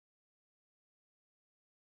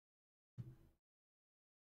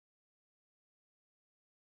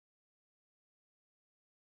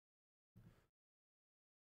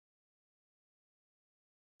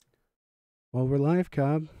Well, we're live,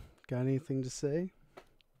 Cobb. Got anything to say?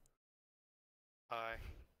 Hi.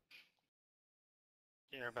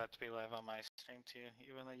 You're about to be live on my stream too,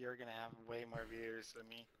 even though you're gonna have way more viewers than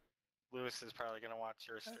me. Lewis is probably gonna watch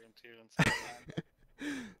your stream too instead of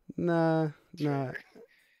mine. Nah, nah.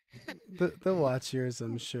 Traitor. They'll watch yours,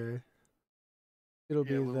 I'm sure. It'll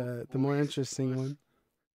Yeah, be the more interesting Lewis. one.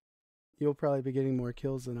 You'll probably be getting more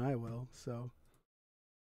kills than I will, so.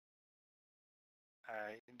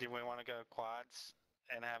 Alright, do we want to go quads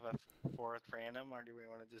and have a fourth random, or do we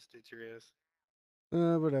want to just do trios?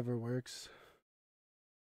 Whatever works.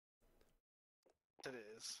 It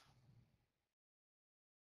is.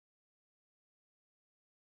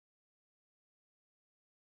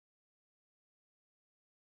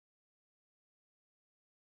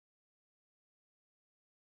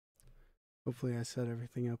 Hopefully I set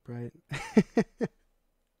everything up right.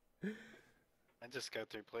 I just go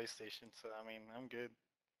through PlayStation, so I mean, I'm good.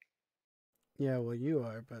 Yeah, well, you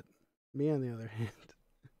are, but me on the other hand.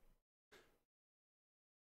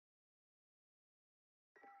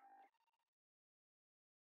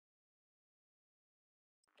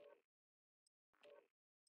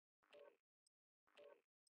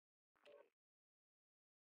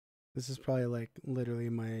 This is probably like literally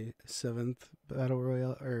my 7th Battle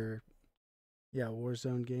Royale, or yeah,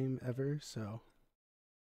 Warzone game ever, so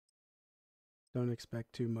don't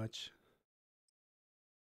expect too much.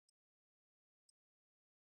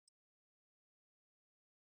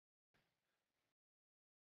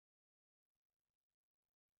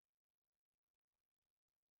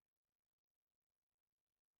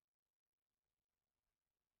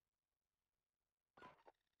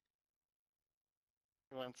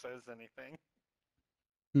 No one says anything.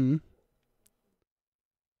 Hmm?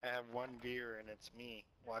 I have one viewer, and it's me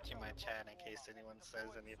watching my chat in case anyone says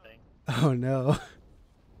anything. Oh no.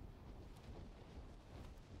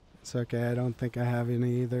 It's okay, I don't think I have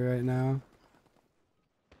any either right now.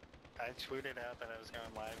 I tweeted out that I was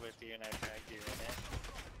going live with you and I tagged you in it,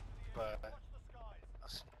 but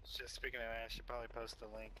just speaking of that, I should probably post the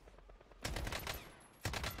link.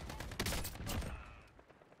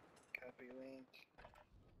 Copy link.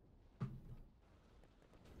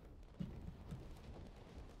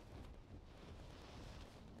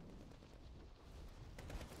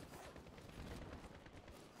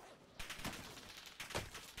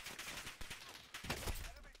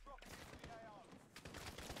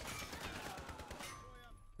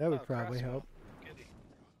 That would Oh, probably crossbow. help. Goody.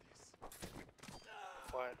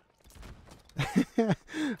 What?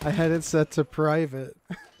 I had it set to private.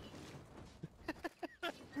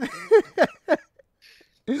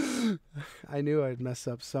 I knew I'd mess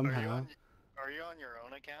up somehow. Are you on your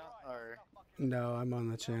own account or? No, I'm on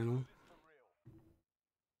the channel.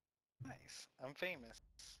 Nice. I'm famous.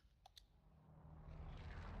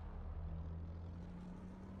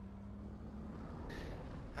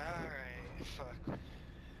 Alright, fuck.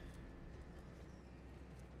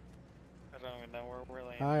 I don't even know where we're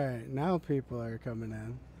landing. Alright, now people are coming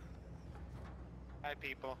in. Hi,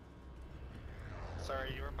 people.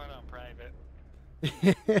 Sorry, you were put on private.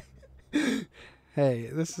 Hey,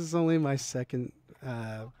 this is only my second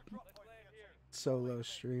solo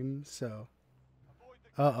stream, so.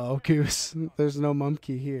 Uh-oh, Goose. There's no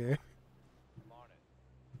monkey here.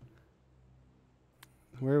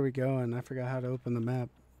 Where are we going? I forgot how to open the map.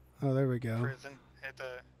 Oh, there we go. Prison. Hit the.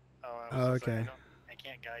 Oh, I was Oh, just like, okay. I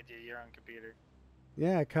can't guide you. You're on computer.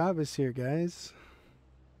 Yeah, Cobb is here, guys.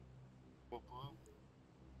 Whoop whoop.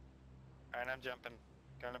 Alright, I'm jumping.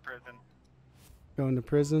 Going to prison. Going to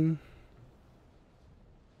prison.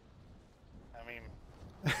 I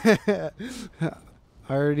mean,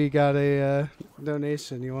 I already got a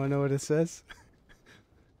donation. You want to know what it says?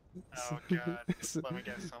 oh god. Let me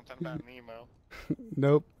guess, something about Nemo.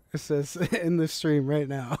 Nope. It says in the stream right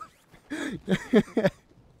now.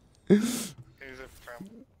 Who's it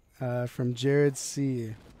from? From Jared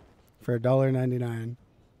C. for $1.99. I'm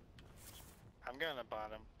going to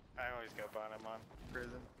bottom. I always go bottom on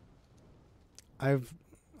prison.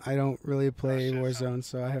 I don't really play shit, Warzone,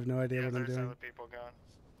 so I have no idea Yeah, what I'm there's doing. other people going.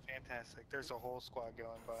 Fantastic. There's a whole squad going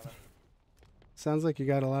bottom. Sounds like you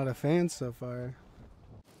got a lot of fans so far.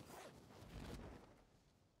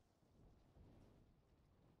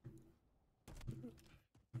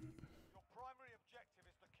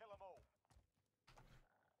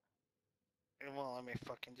 It won't let me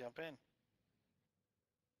fucking jump in.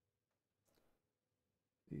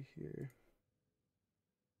 See here.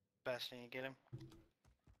 Bastion, you get him?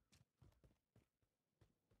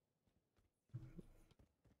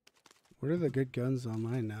 What are the good guns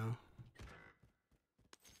online now?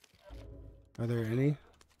 Are there any?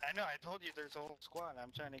 I know, I told you there's a whole squad.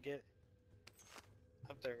 I'm trying to get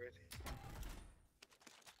Up there with you.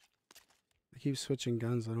 I keep switching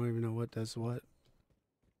guns. I don't even know what does what.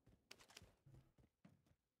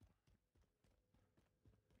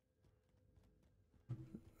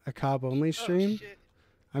 A Cobb only stream? Oh, shit.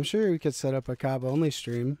 I'm sure we could set up a Cobb only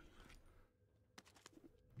stream.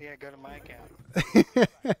 Yeah, go to my account.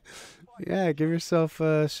 Yeah, give yourself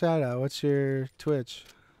a shout out. What's your Twitch?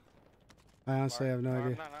 I honestly have no idea.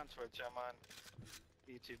 I'm not on Twitch. I'm on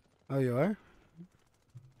YouTube. Oh, you are?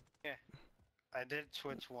 Yeah. I did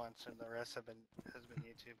Twitch once, and the rest has been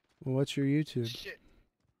YouTube. Well, what's your YouTube? Shit.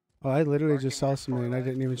 Oh, I literally Marking just saw my somebody and I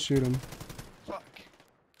forehead. didn't even shoot him. Fuck.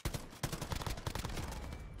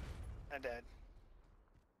 I died.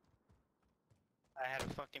 I had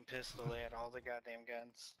a fucking pistol. They had all the goddamn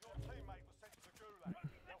guns.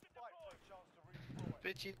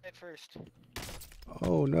 Bitch, you died first.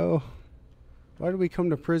 Oh, no. Why did we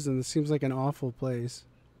come to prison? This seems like an awful place.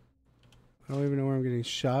 I don't even know where I'm getting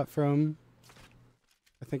shot from.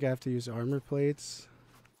 I think I have to use armor plates.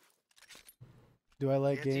 Do I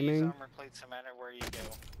like You have to use gaming? armor plates no matter where you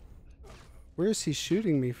go. Where is he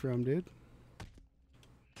shooting me from, dude?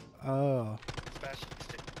 Oh. Especially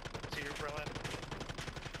to your Berlin.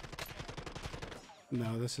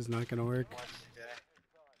 No, this is not gonna work. Watch you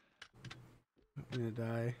die. I'm gonna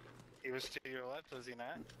die. He was to your left, was he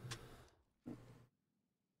not?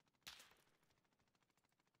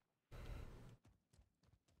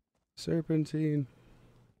 Serpentine.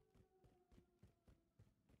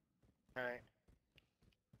 Alright.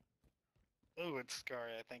 Ooh, it's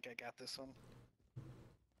Scary. I think I got this one.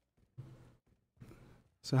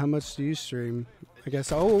 So how much do you stream? I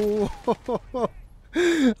guess. Oh,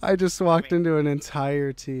 I just walked into an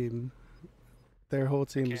entire team. Their whole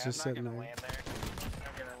team Okay, was just I'm not sitting gonna there. land there.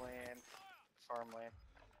 I'm gonna land farmland.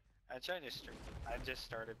 I tried to stream. I just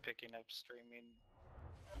started picking up streaming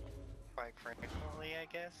quite frequently, I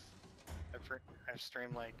guess. I've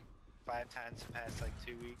streamed like 5 times the past like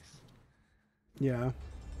 2 weeks. Yeah.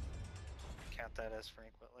 Count that as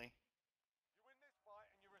frequently.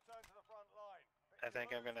 I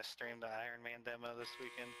think I'm gonna stream the Iron Man demo this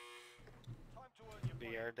weekend.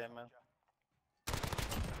 VR demo.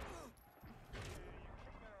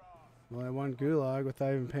 Well, I won Gulag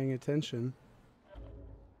without even paying attention.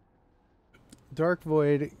 Dark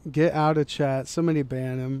Void, get out of chat. Somebody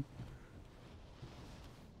ban him.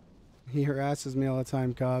 He harasses me all the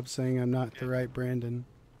time, Cobb, saying I'm not the right Brandon.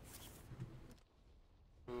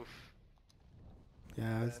 Oof.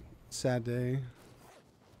 Yeah, it's a sad day.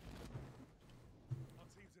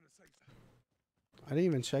 I didn't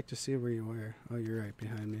even check to see where you were. Oh, you're right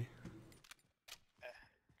behind me.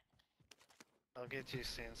 I'll get you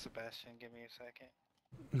soon, Sebastian. Give me a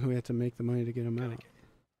second. We have to make the money to get him Gotta out.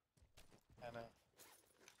 I know.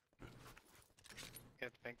 You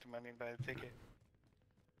have to make the money and buy the ticket.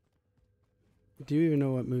 Do you even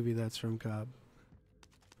know what movie that's from, Cobb?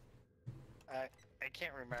 I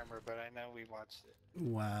can't remember, but I know we watched it.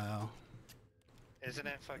 Wow. Isn't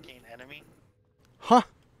it fucking Enemy? Huh?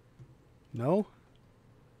 No?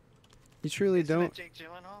 You truly Isn't don't? it Jake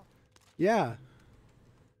Gyllenhaal? Yeah.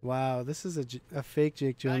 Wow, this is a fake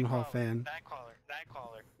Jake Gyllenhaal fan.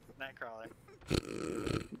 Nightcrawler.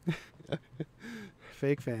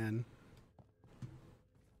 Fake fan.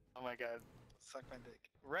 Oh my god. Suck my dick.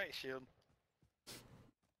 Right, Shield.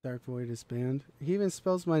 Dark Void is banned. He even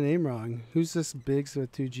spells my name wrong. Who's this Biggs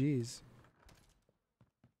with 2 G's?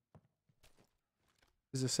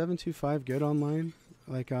 Is a 725 good online?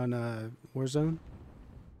 Like on Warzone?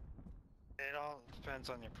 It all depends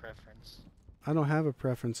on your preference. I don't have a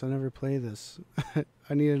preference. I never play this.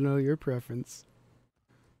 I need to know your preference.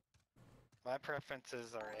 My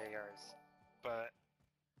preferences are ARs, but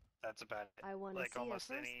that's about it. I want to Like see a almost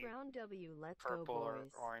first any round W. Let's go, purple or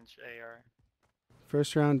boys. orange AR.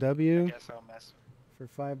 First round I W guess I'll mess. for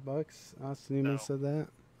 $5. Austin Newman No. said that.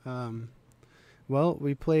 Well,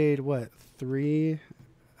 we played what 3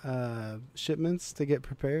 shipments to get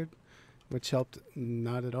prepared, which helped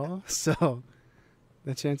not at all. So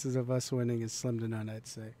the chances of us winning is slim to none, I'd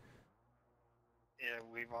say. Yeah,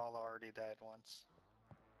 we've all already died once.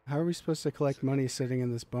 How are we supposed to collect money sitting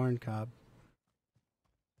in this barn, Cobb?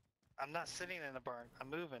 I'm not sitting in the barn. I'm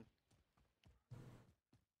moving.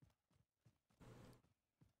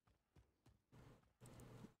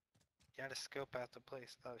 Gotta scope out the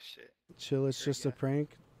place. Oh shit. Chill, it's Here just you a go.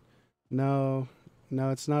 prank? No,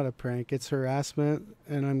 it's not a prank. It's harassment,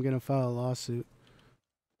 and I'm going to file a lawsuit.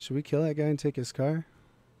 Should we kill that guy and take his car?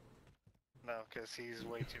 No, because he's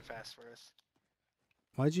way too fast for us.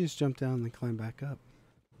 Why'd you just jump down and then climb back up?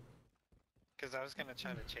 Because I was gonna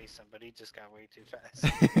try to chase him, but he just got way too fast.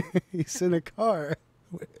 He's in a car.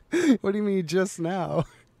 What do you mean just now?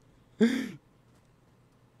 Oh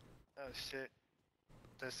shit.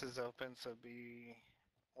 This is open, so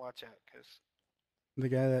watch out, cause The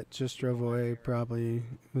guy that just drove People might away be around. probably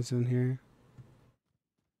was in here.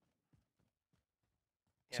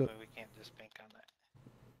 yeah, So- but we can't just bank on that.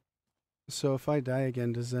 So if I die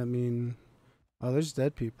again, does that mean... Oh, there's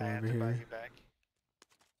dead people I have over to buy here. you back.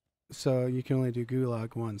 So you can only do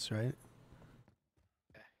gulag once, right?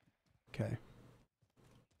 Okay.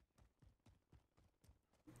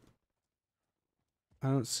 I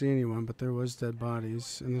don't see anyone, but there was dead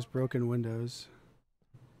bodies, and there's broken windows.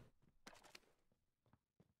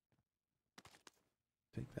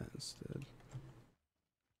 Take that instead.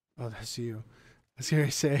 Oh, that's you. I was gonna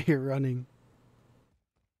say you're running.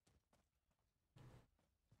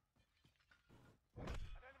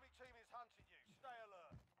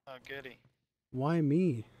 Oh goody. Why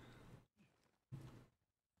me?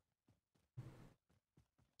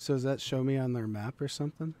 So does that show me on their map or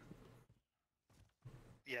something?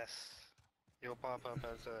 Yes. You'll pop up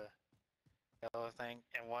as a yellow thing,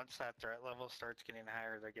 and once that threat level starts getting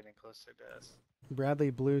higher, they're getting closer to us.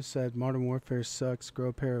 Bradley Blue said Modern Warfare sucks. Grow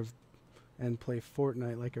a pair of and play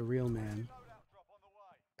Fortnite like a real man.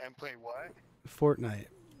 And play what? Fortnite.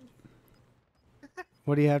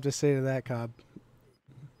 What do you have to say to that, Cobb?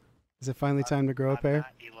 Is it finally time to grow a I'm pair?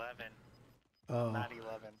 not 11. Oh. Not 11.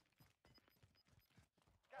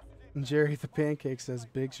 Jerry the Pancake says,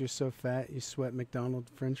 Biggs, you're so fat you sweat McDonald's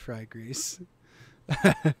French fry grease.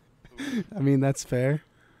 I mean, that's fair.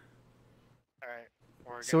 Alright.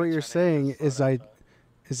 So what you're saying is I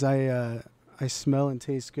smell and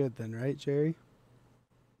taste good then, right, Jerry?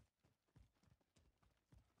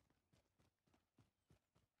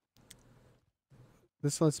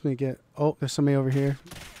 This lets me get... Oh, there's somebody over here.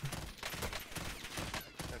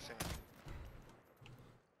 Let's see.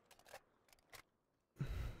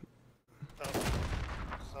 Oh,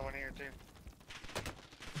 someone here too.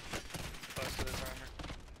 Close to this armor.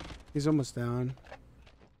 He's almost down.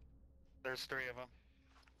 There's 3 of them.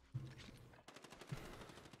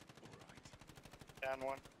 Down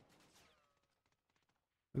one.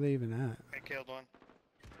 Where are they even at? I killed one.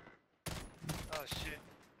 Oh shit.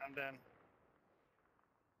 I'm done.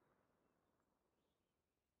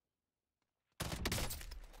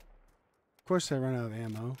 Of course I run out of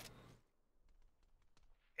ammo.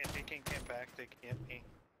 If he can get back to get me.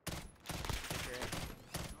 Okay.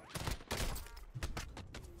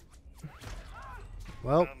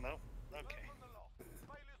 Well, Oh, no. Okay.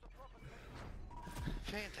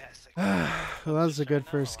 Fantastic. well, that was a good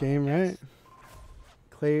first game, right?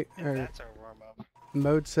 Clay or That's our warm-up.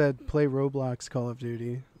 Mode said play Roblox Call of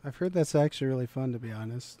Duty. I've heard that's actually really fun, to be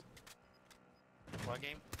honest. What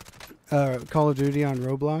game? Call of Duty on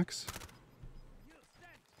Roblox.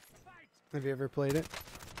 Have you ever played it?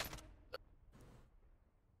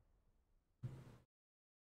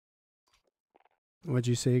 What'd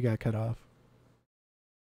you say? You got cut off.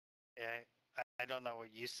 Yeah, I don't know what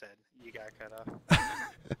you said. You got cut off.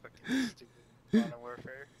 Fucking stupid. Modern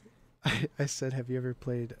Warfare. I said, have you ever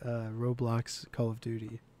played Roblox Call of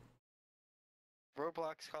Duty?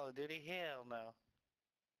 Roblox Call of Duty? Hell no.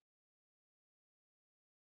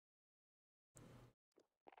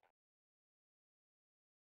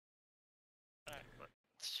 Alright,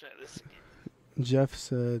 let's try this again. Jeff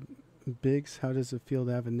said, Biggs, how does it feel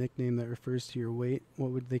to have a nickname that refers to your weight?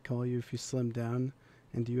 What would they call you if you slimmed down?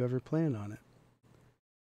 And do you ever plan on it?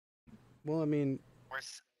 Well, I mean,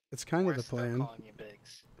 it's kind of the plan. Still calling you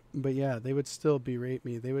Biggs. But yeah, they would still berate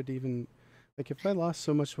me. They would even, like, if I lost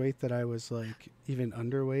so much weight that I was, like, even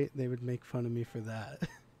underweight, they would make fun of me for that.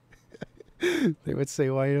 They would say,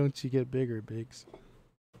 why don't you get bigger, Biggs?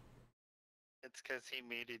 It's because he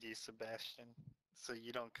muted you, Sebastian. So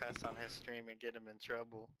you don't cuss on his stream and get him in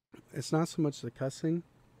trouble. It's not so much the cussing,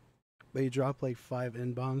 but he dropped, like, 5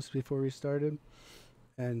 N-bombs before we started.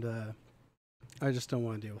 And, I just don't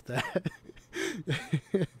want to deal with that.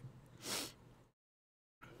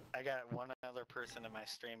 I got one other person in my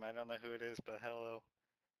stream. I don't know who it is, but hello.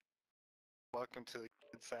 Welcome to the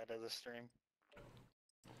good side of the stream.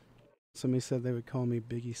 Somebody said they would call me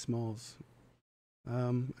Biggie Smalls.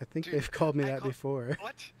 I think Dude, they've called me that before.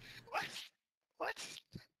 What? What? What?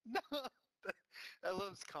 No! I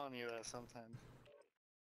love calling you that sometimes.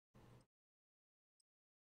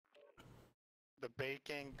 The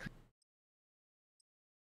bacon.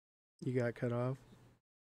 You got cut off?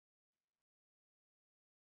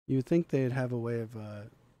 You would think they'd have a way of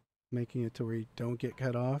making it to where you don't get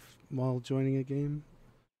cut off while joining a game.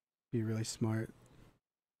 Be really smart.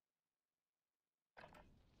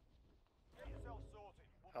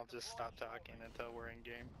 I'll just stop talking until we're in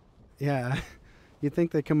game. Yeah. You'd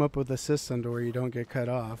think they come up with a system to where you don't get cut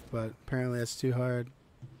off, but apparently it's too hard.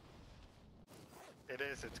 It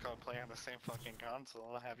is. It's called play on the same fucking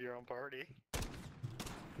console. Have your own party.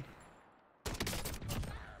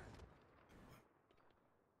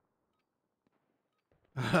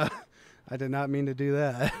 I did not mean to do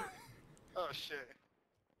that. Oh shit.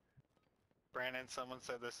 Brandon, someone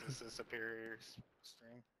said this is the superior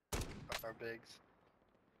stream. Our bigs.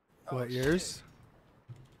 What, shit. yours?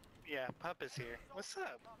 Yeah, Pup is here. What's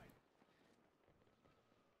up?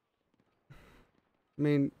 I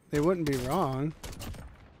mean, they wouldn't be wrong.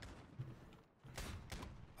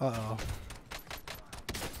 Uh-oh.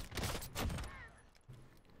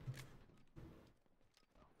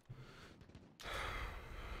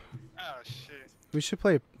 Oh shit. We should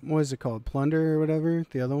play, what is it called? Plunder or whatever?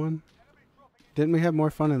 The other one? Didn't we have more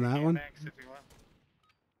fun in that one? Max, if you want.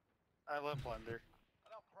 I love Plunder.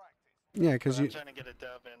 Yeah, because I'm you... trying to get a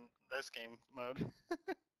dub in this game mode.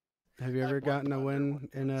 Have you ever I've won gotten a Plunder win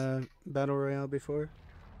in a Battle Royale before?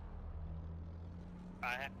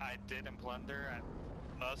 I did in Plunder.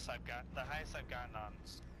 The highest I've gotten on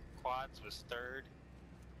quads was third,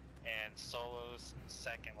 and solos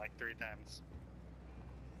second, like 3 times.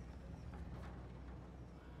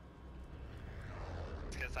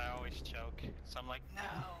 Because I always choke, so I'm like, no.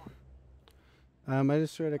 I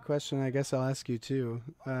just read a question. I guess I'll ask you too.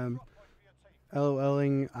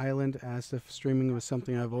 LOLing Island asked if streaming was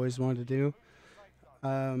something I've always wanted to do.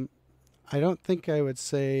 I don't think I would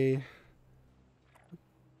say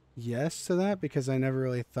yes to that because I never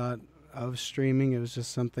really thought of streaming. It was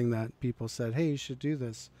just something that people said, hey, you should do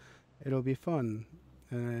this. It'll be fun.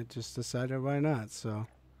 And I just decided why not. So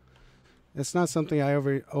it's not something I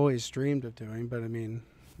always dreamed of doing, but I mean,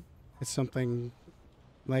 it's something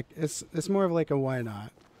like it's more of like a why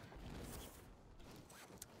not.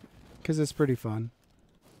 Because it's pretty fun.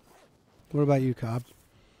 What about you, Cobb?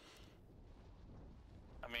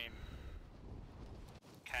 I mean,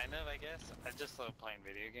 kind of, I guess. I just love playing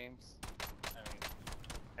video games. I mean,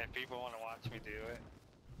 if people want to watch me do it,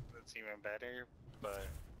 that's even better, but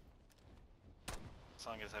as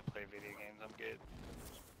long as I play video games, I'm good.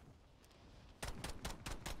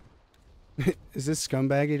 Is this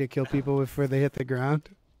scumbaggy to kill people before they hit the ground?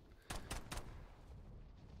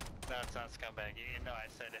 No, it's not scumbag. You know, I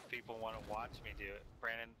said if people want to watch me do it.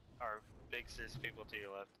 Brandon, or Big Sis, people to your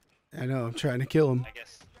left. I know, I'm trying to kill him. I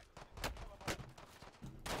guess.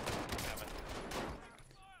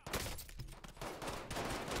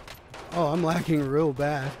 Oh, I'm lacking real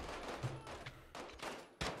bad.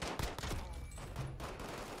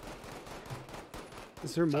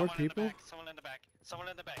 Is there more people? Someone in the back. Someone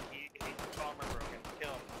in the back. He armor broken. Kill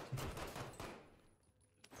him.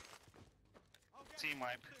 Team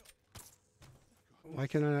wipe. Why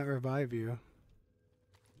can I not revive you?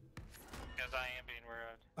 Because I am being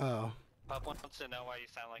rude. Oh. Pup wants to know why you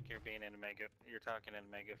sound like you're talking in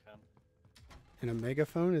a megaphone. In a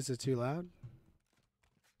megaphone? Is it too loud?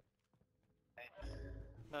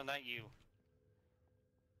 No, not you.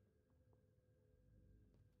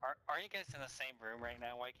 Are you guys in the same room right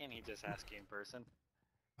now? Why can't he just ask you in person?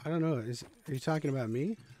 I don't know. Are you talking about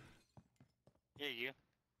me? Yeah, you.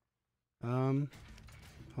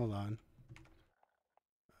 Hold on.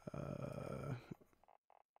 I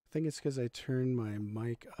think it's because I turned my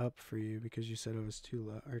mic up for you because you said it was too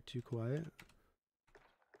loud or too quiet.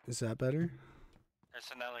 Is that better?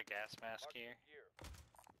 There's another gas mask here.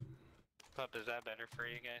 Pup, is that better for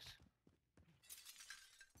you guys?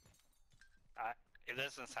 It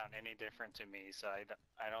doesn't sound any different to me, so I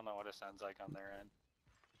don't know what it sounds like on their end.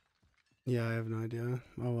 Yeah, I have no idea.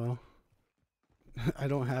 Oh well. I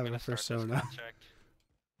don't have a persona.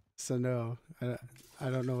 So no, I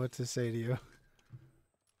don't know what to say to you.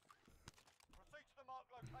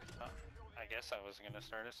 I guess I was going to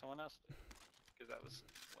start as someone else, because I was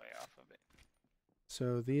way off of it.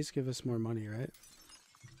 So these give us more money, right?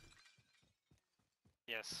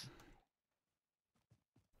 Yes.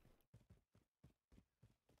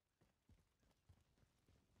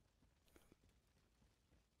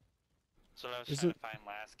 So I was trying to find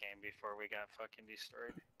last game before we got fucking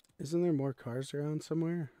destroyed. Isn't there more cars around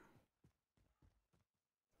somewhere?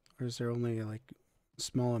 Or is there only like a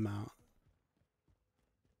small amount?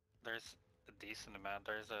 There's a decent amount.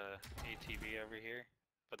 There's a ATV over here,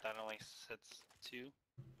 but that only sits 2.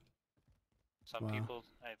 Some people,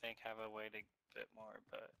 I think, have a way to fit more,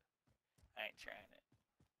 but I ain't trying it.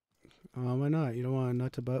 Why not? You don't want to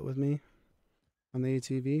nut to butt with me on the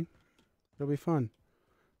ATV? It'll be fun.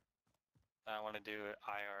 I want to do it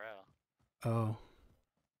IRL. Oh.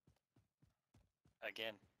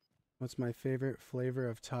 Again. What's my favorite flavor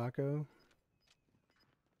of taco?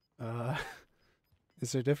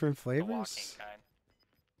 Is there different The walking flavors? kind.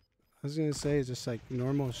 I was gonna say just like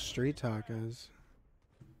normal street tacos.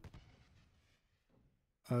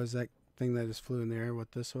 Oh, is that thing that just flew in the air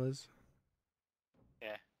what this was?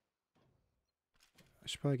 Yeah. I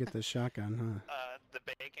should probably get the shotgun, huh? The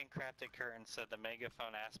Bacon Crafted Curtain said the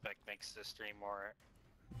megaphone aspect makes the stream more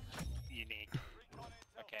unique.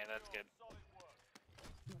 Okay, that's good.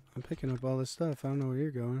 I'm picking up all this stuff. I don't know where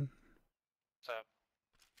you're going. So,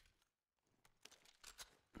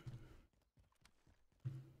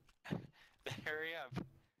 hurry up.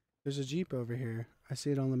 There's a Jeep over here. I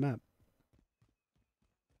see it on the map.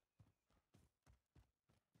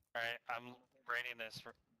 Alright, I'm raiding this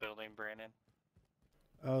building, Brandon.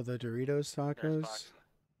 Oh, the Doritos There's tacos? boxes.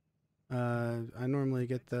 I normally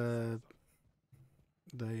get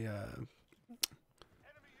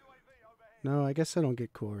no, I guess I don't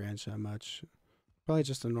get Cool Ranch that much. Probably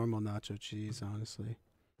just a normal nacho cheese, honestly.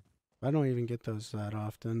 I don't even get those that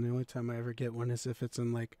often. The only time I ever get one is if it's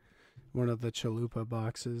in like one of the chalupa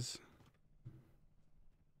boxes.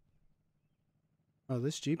 Oh,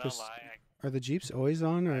 this Jeep No is... lie, Are the Jeeps always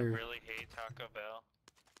on, I or...? really hate Taco Bell.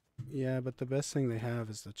 Yeah, but the best thing they have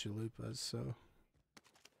is the chalupas, so...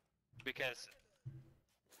 Because,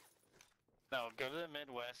 no, go to the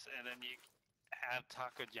Midwest and then you have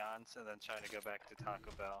Taco John's and then try to go back to Taco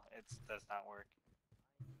Bell. It does not work.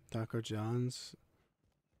 Taco John's...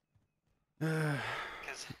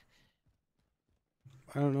 Because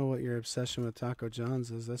I don't know what your obsession with Taco John's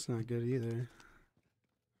is. That's not good either.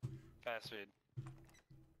 fast food.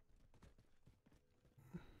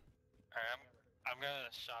 Alright, I'm going to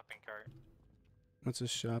the shopping cart. What's a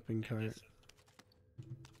shopping cart?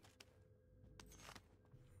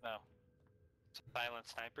 No. Silent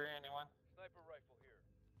sniper, anyone? Sniper rifle here.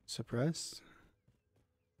 Suppressed?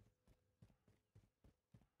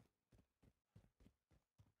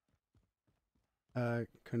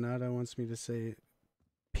 Konada wants me to say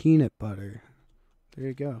peanut butter. There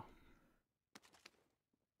you go.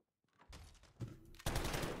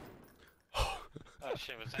 Oh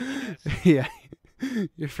shit, was that you guys? Yeah,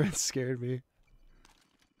 your friend scared me.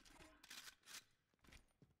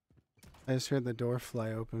 I just heard the door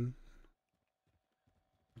fly open.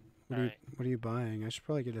 What are you buying? I should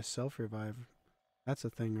probably get a self-revive. That's a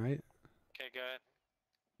thing, right? Okay, go ahead.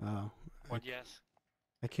 Oh. What, yes?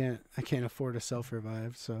 I can't afford a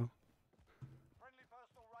self-revive, so. Friendly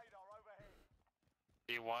personal radar overhead.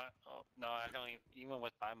 Do you want? Oh, no, I don't even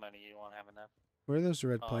with my money, you won't have enough. Where are those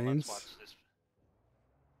red planes? Let's watch this.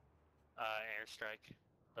 Airstrike.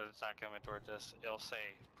 But it's not coming towards us. It'll say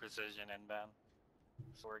precision inbound.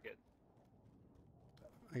 So we're good.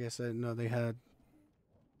 I guess I didn't know they had.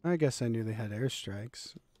 I guess I knew they had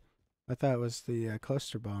airstrikes. I thought it was the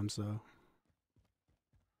cluster bombs, though.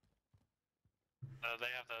 No, they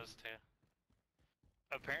have those too.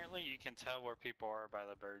 Apparently, you can tell where people are by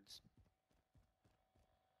the birds.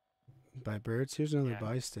 By birds? Here's another Yeah.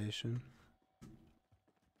 buy station.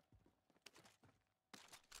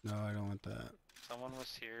 No, I don't want that. Someone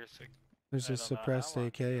was here, so There's I a don't know suppressed how long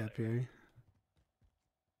AK ago up they were. here.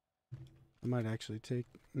 I might actually take...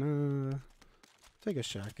 No. Take a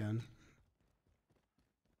shotgun.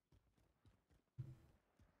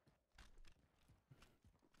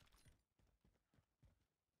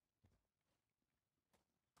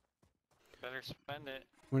 better spend it.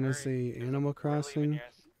 When is Hurry, the 'cause Animal we're leaving Crossing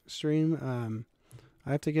here. stream?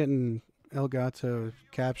 I have to get an Elgato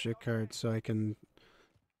capture card so I can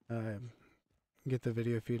get the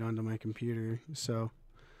video feed onto my computer. So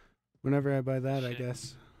whenever I buy that, I Shit.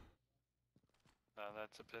 guess. No,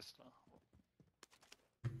 that's a pistol.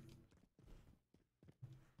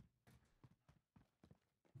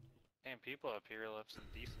 Damn, people up here left some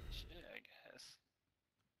decent shit, I guess.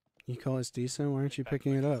 You call this decent? Why aren't you Back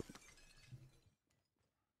picking it with- up?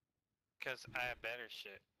 Because I have better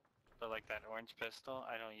shit. But like that orange pistol,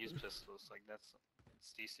 I don't use pistols. Like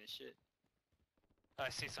it's decent shit. Oh, I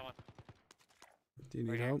see someone. Do you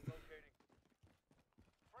need Right here. help? Locating.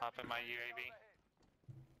 Hop in my UAV.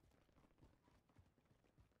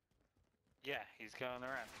 Yeah, he's going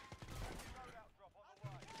around. Loadout drop on the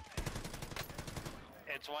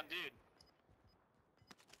way. It's one dude.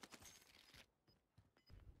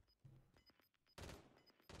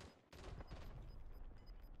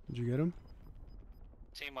 Did you get him?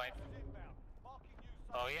 Team wipe. Inbound. Marking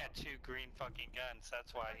you Oh, he had two green fucking guns.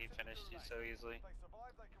 That's why he finished you so easily. If they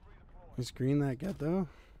survive, they can redeploy. Is green that good though?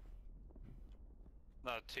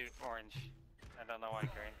 No, two orange. I don't know why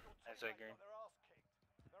green. I said green. Their ass kicked.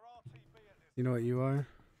 Their RTB at this. You know what you are?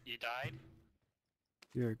 You died?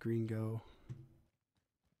 You're a green go.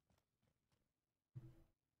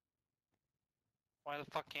 Why the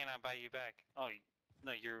fuck can't I buy you back? Oh,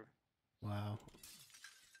 No, you're. Wow.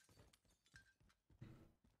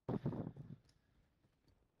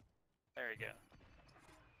 There we go.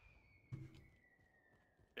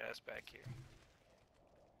 Just back here.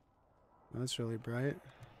 That's really bright.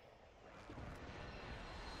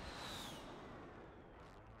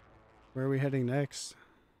 Where are we heading next?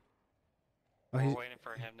 Oh, We're waiting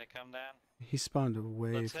for him to come down. he spawned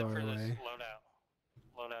way Let's head far for away. this loadout.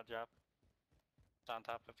 Loadout drop. It's on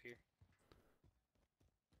top of here.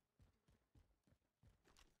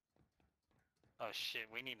 Oh shit,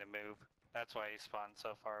 we need to move. That's why he spawned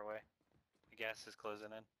so far away. The gas is closing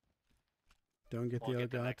in. Don't get We'll the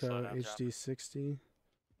get the next Elgato loadout drop. HD60.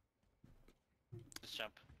 Just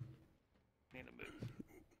jump. Need to move.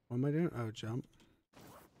 What am I doing? Oh, jump.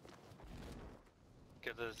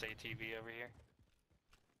 Get this ATV over here.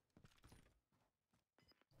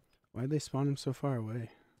 Why'd they spawn him so far away?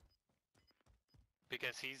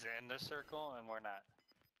 Because he's in the circle and we're not.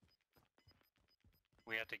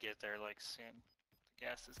 We have to get there like soon. The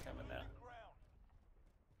gas is coming now. Ground.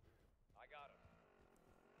 I got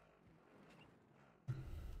him.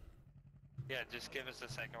 Yeah, just give us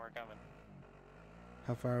a second, we're coming.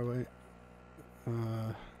 How far away?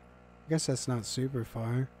 I guess that's not super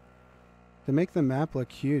far. They make the map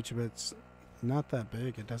look huge, but it's not that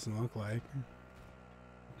big, it doesn't look like.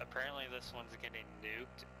 Apparently this one's getting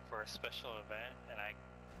nuked for a special event, and I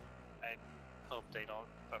hope they don't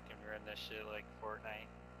fucking run this shit like Fortnite.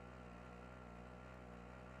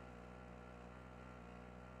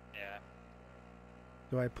 Yeah.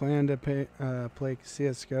 Do I plan to play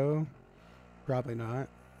CSGO? Probably not.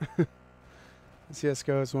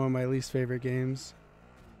 CSGO is one of my least favorite games.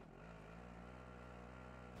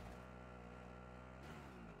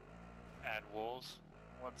 Add wolves.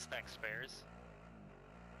 What's next, bears?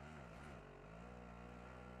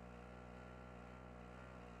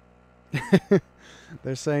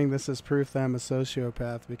 They're saying this is proof that I'm a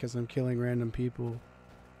sociopath because I'm killing random people.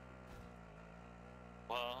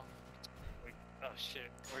 Well, oh shit,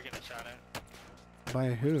 we're getting shot at. By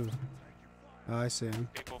who? Oh, I see him.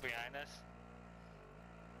 People behind us.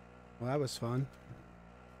 Well, that was fun.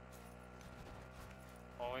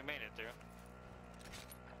 Well, we made it through.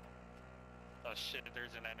 Oh shit,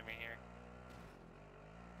 there's an enemy here.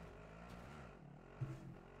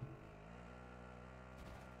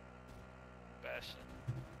 Bastion.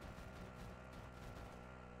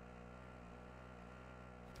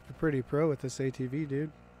 You're pretty pro with this ATV,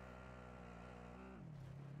 dude.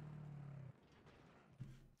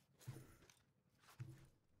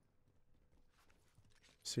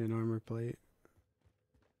 See an armor plate.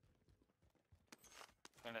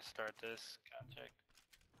 I'm gonna start this contract.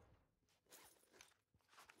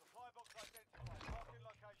 Supply box identified. Marking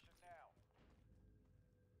location now.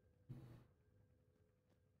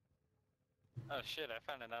 Oh shit, I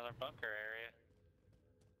found another bunker area.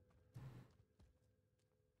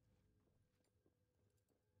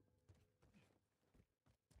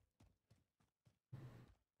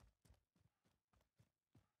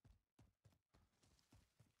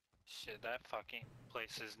 Shit, that fucking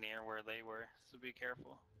place is near where they were, so be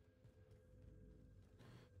careful.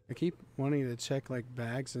 I keep wanting to check like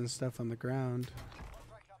bags and stuff on the ground.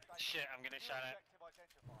 Contract update. Shit, I'm getting shot at.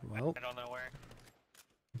 Objective identified. Well, I don't know where.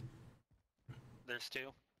 There's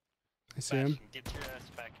two. I see him. Bastion, get your ass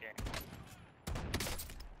back here.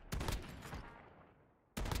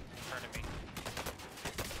 In front of me.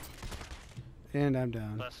 And I'm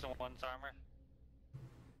down. Less than one's armor.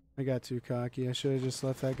 I got too cocky. I should have just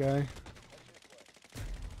left that guy.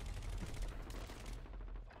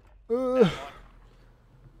 That Ugh. one.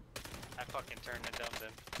 I fucking turned and dumped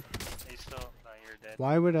him. He's still. No, you're dead.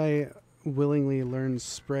 Why would I willingly learn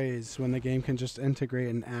sprays when the game can just integrate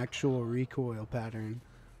an actual recoil pattern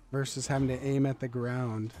versus having to aim at the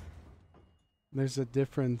ground? There's a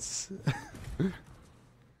difference.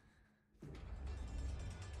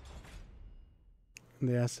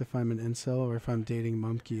 They asked if I'm an incel or if I'm dating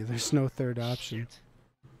Mumkey. There's no third option. Shit.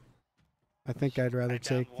 I think I'd rather I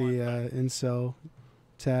downed take the one, incel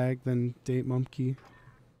tag than date Mumkey.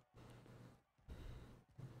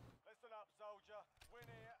 Listen up, soldier. Win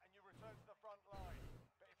here and you return to the front line.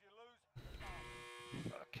 But if you lose,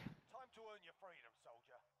 Fuck. time to earn your freedom,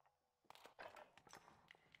 soldier.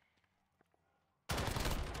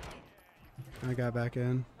 I got back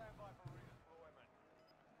in. Stand by for redeployment.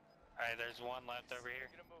 Alright, there's one left over here.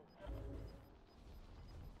 Get a move.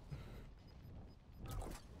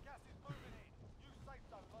 Gas is moving in. New safe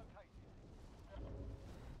zone located.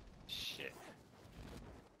 Shit.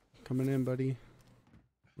 Coming in, buddy.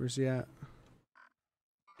 Where's he at?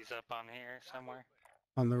 He's up on here somewhere.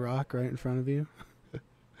 On the rock right in front of you?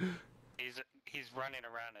 He's running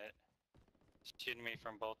around it, shooting me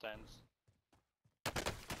from both ends.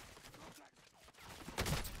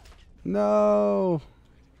 No.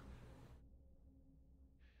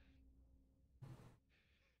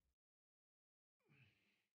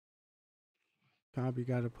 Cobb, you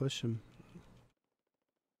gotta push him.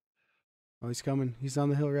 Oh, he's coming. He's on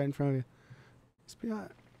the hill right in front of you. He's behind.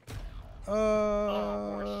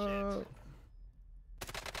 Oh, more shit.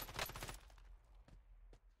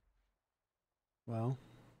 Well.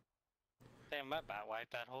 Damn, my bot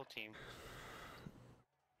wiped that whole team.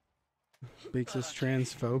 Makes us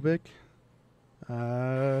transphobic?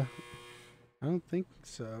 I don't think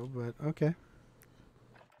so, but okay.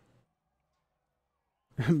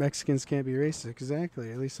 Mexicans can't be racist.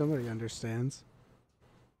 Exactly. At least somebody understands.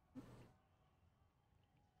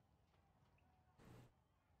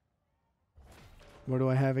 What do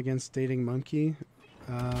I have against dating monkey?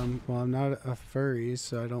 Well, I'm not a furry,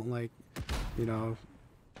 so I don't like, you know,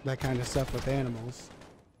 that kind of stuff with animals.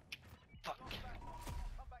 Fuck.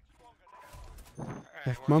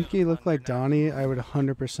 If Monkey looked like Donnie, I would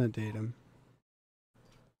 100% date him.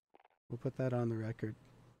 We'll put that on the record.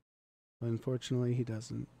 But unfortunately, he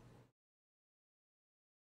doesn't.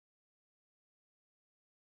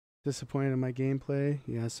 Disappointed in my gameplay?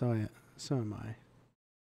 Yeah, so am I.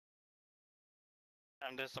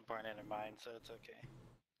 I'm disappointed in mine, so it's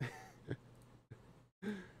okay.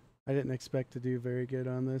 I didn't expect to do very good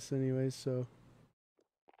on this anyways, so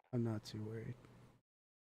I'm not too worried.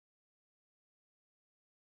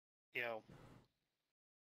 Yo.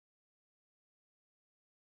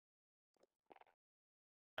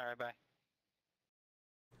 Alright, bye.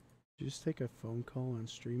 Did you just take a phone call on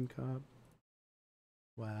stream, Cobb?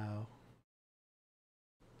 Wow.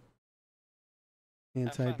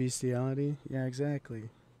 Anti-bestiality? Yeah, exactly.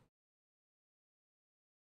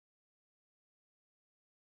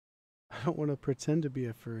 I don't want to pretend to be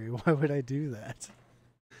a furry. Why would I do that?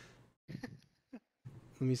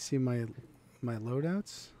 Let me see my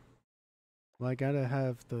loadouts. Well, I gotta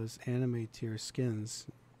have those anime tier skins.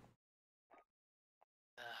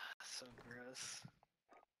 So gross.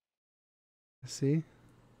 See?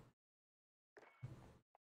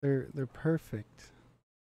 They're perfect.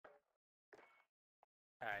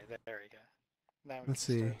 Alright, there we go. Now we Let's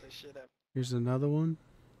can see. start this shit up. Here's another one.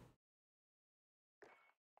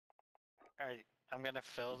 Alright, I'm gonna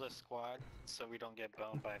fill the squad so we don't get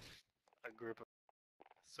boned by a group of...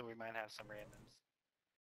 So we might have some randoms.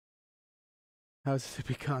 How is it to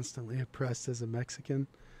be constantly oppressed as a Mexican?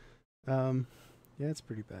 Yeah, it's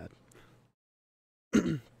pretty bad.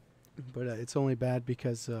 But it's only bad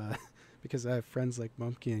because because I have friends like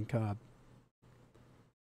Mumpky and Cobb.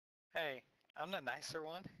 Hey, I'm the nicer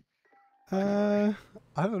one. I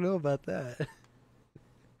don't know about that.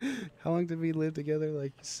 How long did we live together?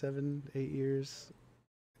 Like 7, 8 years?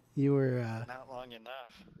 You were, Not long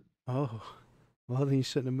enough. Oh. Well, then you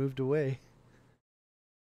shouldn't have moved away.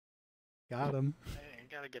 Got him. Hey, you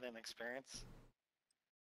gotta get an experience.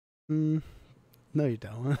 No you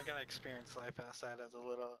don't. I gotta experience life outside of the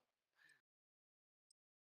little...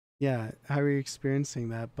 Yeah, how are you experiencing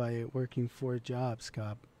that? By working 4 jobs,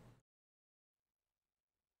 Cobb?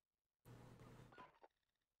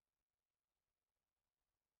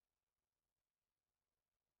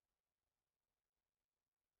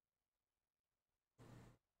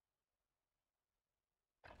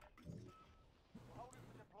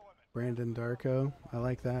 Brandon Darko. I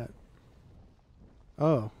like that.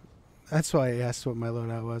 Oh, that's why I asked what my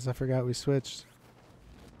loadout was. I forgot we switched.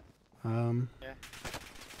 Yeah.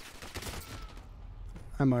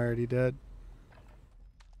 I'm already dead.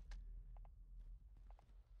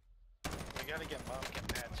 We gotta get Pumpkin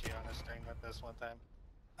Patchy on a stream with this one time.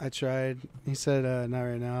 I tried. He said, not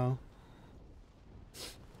right now.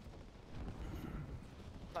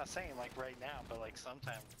 I'm not saying like right now, but like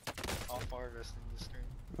sometime. All 4 of us in the stream.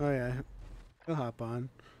 Oh yeah, he'll hop on.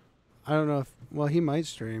 I don't know if, well, he might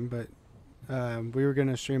stream, but we were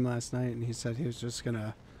gonna stream last night, and he said he was just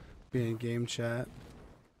gonna be in game chat.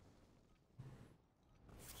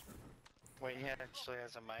 Wait, he actually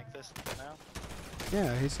has a mic this now?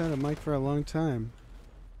 Yeah, he's had a mic for a long time.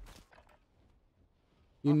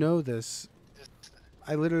 You know this. Just,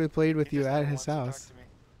 I literally played with he you just at never his wants to talk house. to me.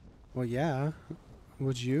 Well, yeah.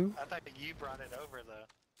 Would you? I thought you brought it over though.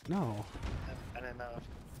 No. I didn't know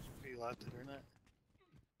if you left it or not.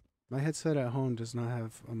 My headset at home does not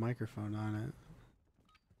have a microphone on it.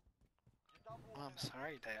 Oh, I'm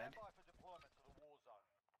sorry, Dad.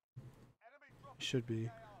 Should be.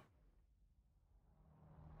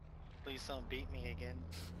 Please don't beat me again.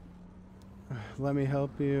 Let me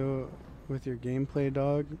help you with your gameplay,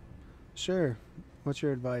 dog. Sure. What's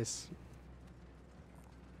your advice?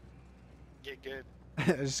 Get good.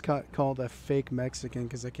 I just got called a fake Mexican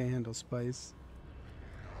because I can't handle spice.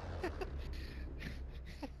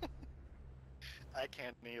 I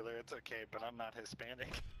can't either. It's okay, but I'm not Hispanic.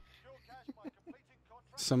 Secure cash by completing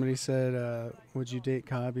contracts. Somebody said, would you date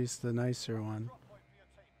Cobb? He's the nicer one. Drop point for your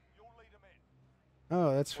team. You'll lead 'em in.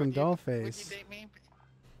 Oh, that's from Would you Dollface. date me?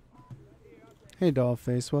 Hey,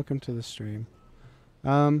 Dollface, welcome to the stream.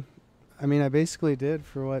 I mean, I basically did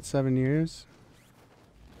for what, 7 years?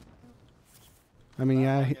 I mean,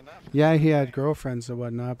 Not long enough. yeah, he had girlfriends and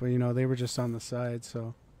whatnot, but you know, they were just on the side,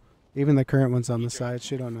 so even the current one's on the side.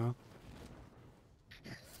 She don't know.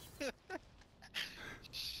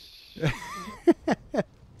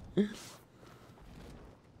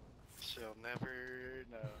 She'll never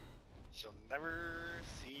know. She'll never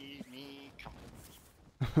see me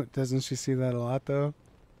come. Doesn't she see that a lot though?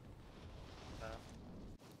 No.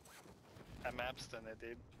 I'm abstinent,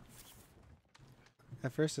 dude.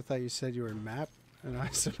 At first, I thought you said you were Map, and I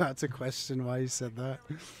was about to question why you said that.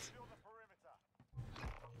 Secure the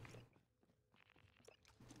perimeter.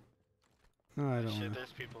 No, I don't Shit, want to.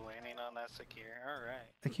 there's people landing on that secure. Alright.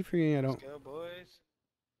 I keep forgetting I don't. Let's go, boys.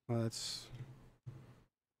 Well, that's.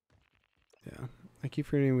 Yeah. I keep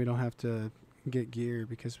forgetting we don't have to get gear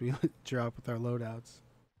because we drop with our loadouts.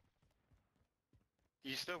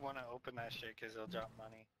 You still want to open that shit because they'll drop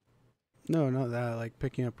money. No, not that. Like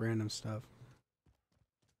picking up random stuff.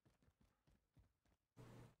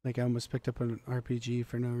 Like I almost picked up an RPG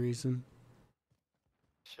for no reason.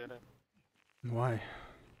 Should've. Why?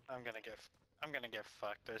 I'm gonna get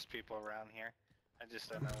fucked. There's people around here. I just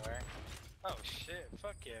don't know where. Oh shit,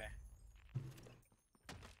 fuck yeah.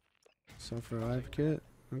 Self-revive kit?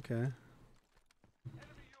 Okay. Enemy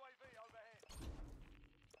UAV overhead.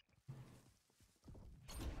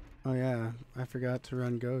 Oh yeah, I forgot to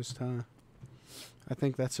run Ghost, huh? I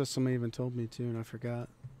think that's what somebody even told me too, and I forgot.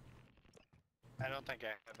 I don't think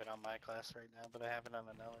I have it on my class right now, but I have it on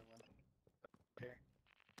another one. Here.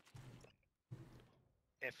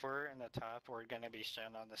 If we're in the top, we're gonna be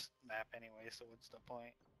shown on this map anyway, so what's the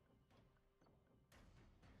point?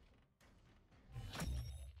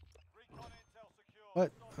 Recon intel secure.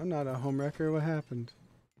 What? I'm not a home wrecker. What happened?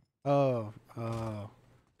 Oh.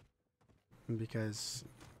 Because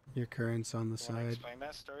your current's on the You wanna side. explain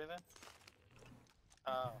that story then?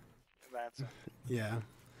 Oh, that's Yeah.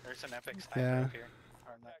 there's an epic sniper Yeah. up here.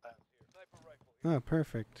 Or not that. Sniper rifle. Oh,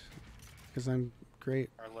 perfect. Because I'm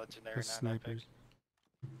great Or legendary, with not snipers. epic.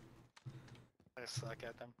 I suck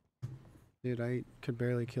at them. Dude, I could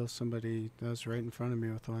barely kill somebody that was right in front of me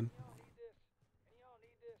with one.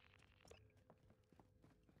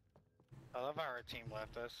 I love how our team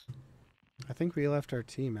left us. I think we left our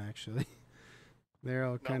team, actually. They're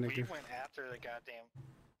all No, kind of we went after the goddamn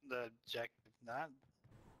the objective, not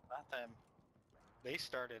them. They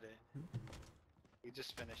started it. We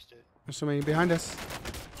just finished it. There's somebody behind us.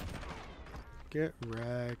 Get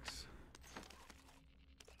wrecked.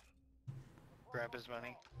 Grab his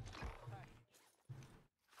money.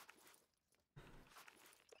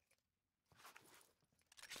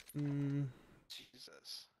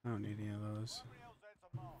 Jesus. I don't need any of those. Primary LZs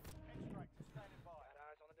are marked. Extractor standing by. Got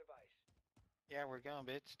eyes on the device. Yeah, we're going,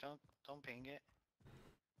 bitch. Don't ping it.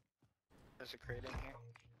 There's a crate in here.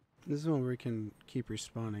 This is one where we can keep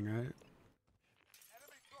respawning, right?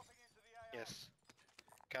 Enemy dropping into the AO. Yes.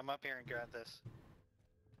 Come up here and grab this.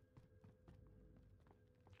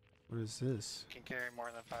 What is this? Can carry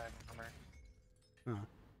more than 5 armor. Oh.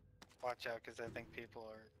 Watch out, because I think people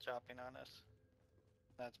are chopping on us.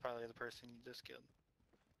 That's probably the person you just killed.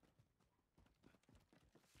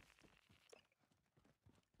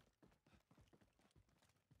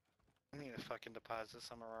 We need to fucking deposit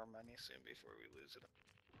some of our money soon before we lose it.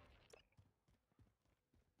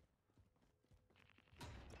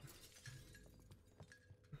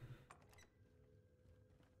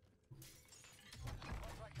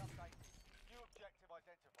 Contract update. New objective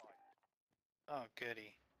identified. Oh,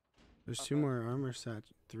 goody. There's two more armor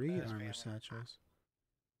three That's armor banner. satchels.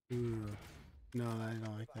 Ooh. No, I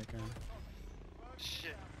don't like that guy.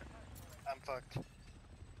 Shit. I'm fucked.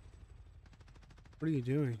 What are you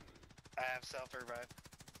doing? I have self-revive.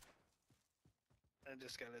 I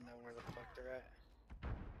just gotta know where the fuck they're at.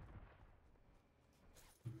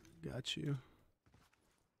 Got you.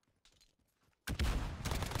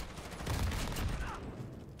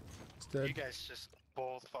 It's You dead. guys just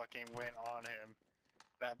both fucking went on him.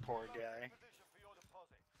 That poor guy. Position for your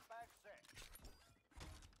deposit. Bag set.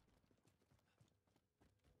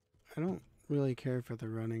 I don't really care for the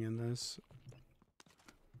running in this.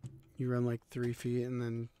 You run like 3 feet and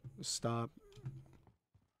then stop.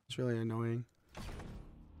 It's really annoying.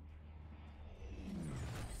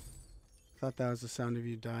 thought that was the sound of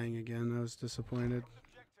you dying again. I was disappointed.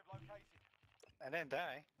 Objective located. I didn't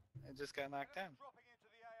die. I just got knocked down. Dropping into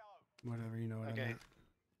the AO. Whatever, you know what I Okay. meant.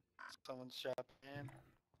 Someone's dropping in.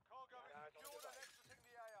 Cargo is secured and exiting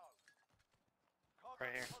the AO. Cargo Right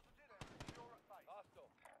here. deposited and secure at base. Hostile.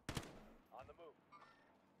 On the move.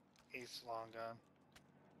 He's long gone.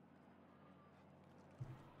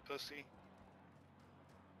 Pussy.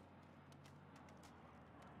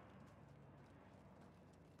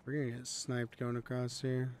 We're gonna get sniped going across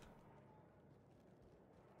here.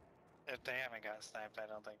 If they haven't got sniped, I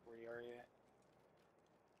don't think we are yet.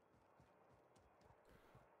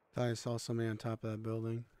 Thought I saw somebody on top of that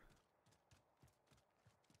building.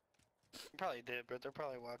 Probably did, but they're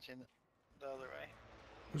probably watching the other way.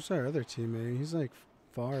 Where's our other teammate? He's like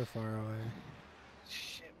far, far away.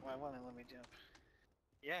 Shit, why won't it let me jump?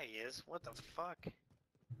 Yeah, he is. What the fuck?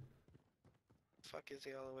 Fuck is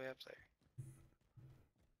he all the way up there?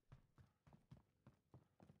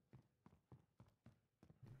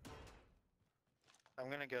 I'm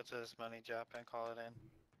gonna go to this money drop and call it in.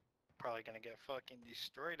 Probably gonna get fucking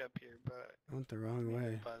destroyed up here, but I went the wrong maybe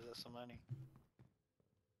way. it buys us some money.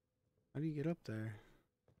 How do you get up there?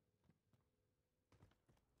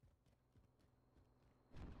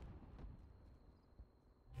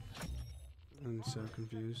 I'm so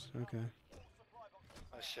confused. Okay.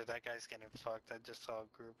 Oh shit, that guy's getting fucked. I just saw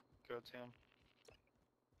a group go to him.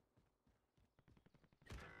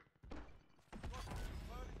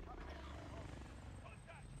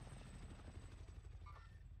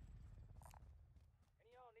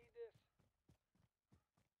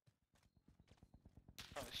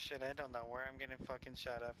 Oh shit, I don't know where I'm getting fucking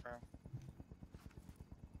shot at from.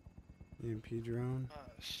 EMP drone. Oh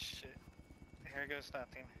shit. Here goes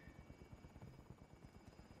nothing.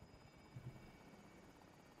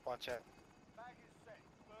 Watch out. Bag is set.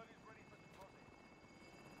 Bird is ready for deposit.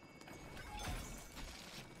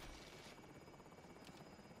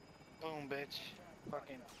 Boom, bitch.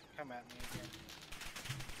 Fucking come at me again.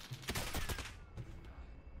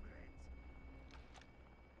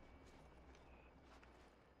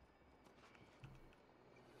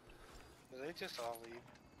 Did they just all leave?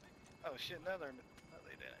 Oh shit, no they didn't.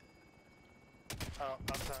 Oh,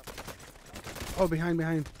 on top. Oh, behind.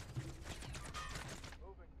 Moving.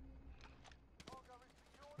 Cargo is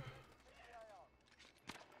secured and exiting the AO.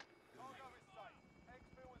 Cargo is safe.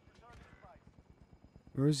 Exfil is returning to base.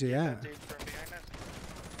 Where is he That at? dude from behind us.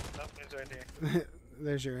 Oh, he's right there.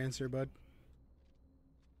 There's your answer, bud.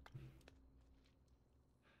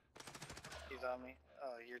 He's on me.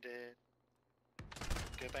 Oh, you're dead.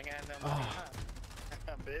 Good thing I had no Oh. money, huh?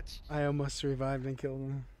 Bitch. I almost revived and killed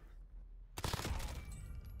him.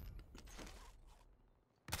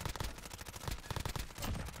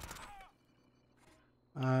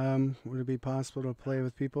 Would it be possible to play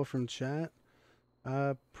with people from chat?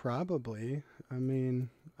 Probably. I mean,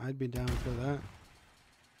 I'd be down for that.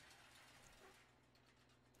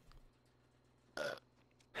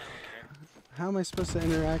 How am I supposed to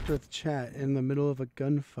interact with chat in the middle of a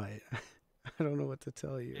gunfight? I don't know what to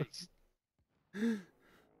tell you. I'm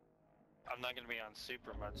not gonna be on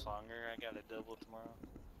super much longer. I got a double tomorrow,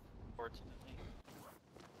 fortunately.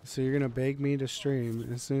 So you're gonna beg me to stream.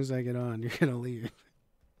 As soon as I get on, you're gonna leave.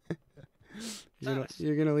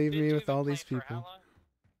 You're gonna leave me with all these people. For how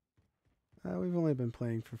long? We've only been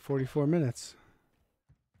playing for 44 minutes.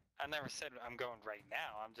 I never said I'm going right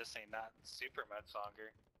now. I'm just saying not super much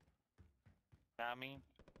longer. Know what I mean?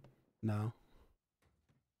 No.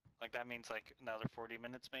 Like that means like another 40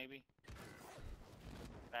 minutes maybe?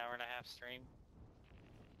 An hour and a half stream?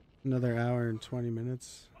 Another hour and 20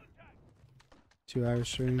 minutes. 2 hour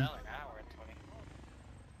stream. Another hour and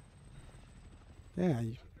 20.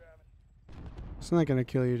 Yeah. It's not gonna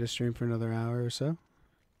kill you to stream for another hour or so.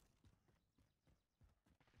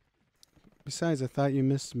 Besides, I thought you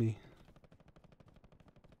missed me.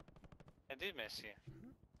 I did miss you.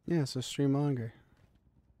 Yeah, so stream longer.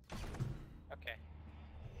 Okay.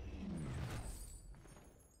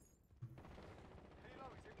 Helo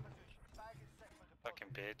is in position. Bag is set for deposit. Fucking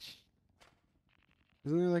bitch.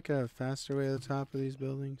 Isn't there like a faster way to the top of these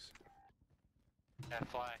buildings? Yeah,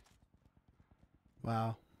 fly.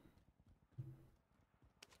 Wow.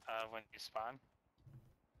 When you spawn?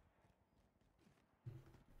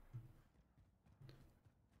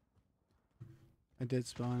 I did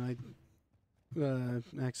spawn. I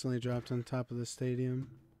accidentally dropped on top of the stadium.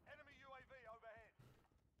 Enemy UAV overhead.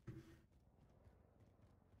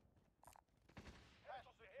 Cash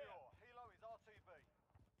secure. Helo is RTB.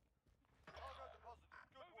 Cargo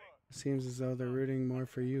deposited. Good work. Seems as though they're rooting more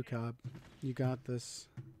for you, Cobb. You got this.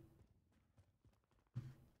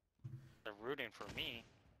 They're rooting for me.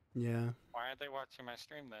 Yeah. Why aren't they watching my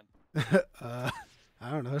stream then?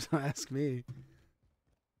 I don't know. Don't ask me.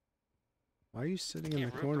 Why are you sitting in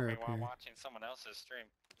Can't the root for corner me up while here? watching someone else's stream.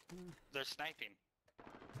 They're sniping.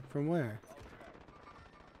 From where?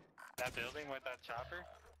 That building with that chopper?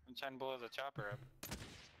 I'm trying to blow the chopper up.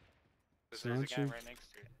 Because So there's a don't guy you- right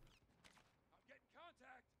next to it.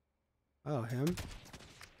 Oh, him?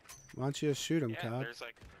 Why don't you just shoot him, Yeah, Cobb? there's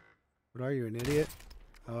like... What are you, an idiot?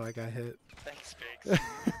 Oh, I got hit. Thanks, Biggs.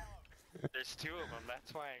 There's two of them.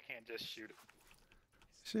 That's why I can't just shoot them.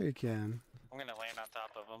 Sure you can. I'm gonna land on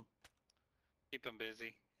top of them. Keep them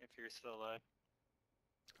busy if you're still alive.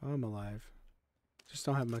 Oh, I'm alive. Just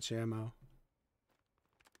don't have much ammo.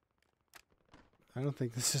 I don't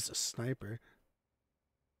think this is a sniper.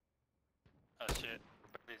 Oh shit.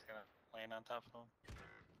 Somebody's gonna land on top of them.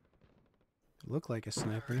 Look like a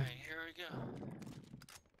sniper. Alright, here we go.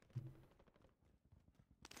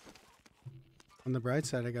 On the bright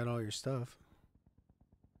side, I got all your stuff.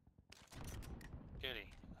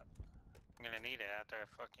 Goody. I'm gonna need it after I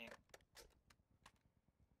fucking...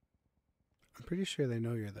 I'm pretty sure they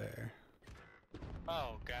know you're there.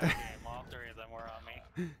 Oh, goddamn. All three of them were on me.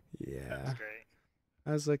 Yeah. That's great.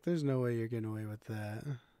 I was like, there's no way you're getting away with that.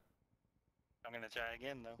 I'm gonna try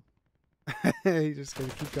again, though. He's just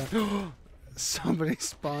gonna keep going. Somebody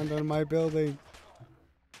spawned on my building.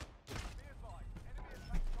 Be advised, enemy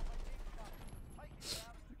attacks on my incoming. Take it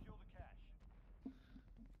down and secure the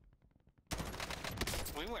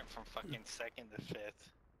cache. We went from fucking second to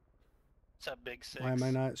fifth. What's up, Big Six? Why am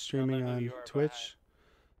I not streaming who on you are Twitch?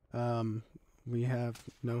 We have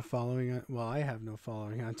no following on, well, I have no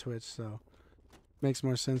following on Twitch, so makes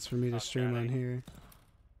more sense for me to stream on here.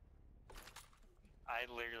 I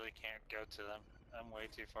literally can't go to them. I'm way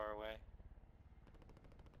too far away.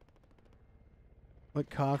 What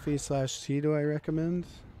coffee/tea do I recommend?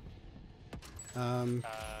 The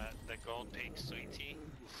Gold Peak Sweet Tea.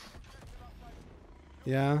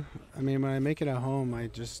 Yeah, I mean, when I make it at home, I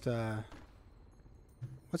just,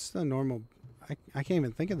 what's the normal, I can't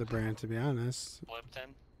even think of the brand, to be honest.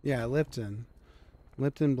 Lipton. Yeah, Lipton.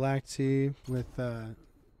 Lipton black tea with,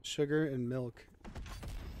 sugar and milk.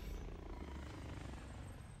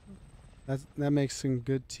 That makes some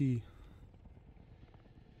good tea.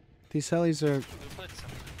 These helis are, Who put some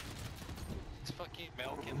fucking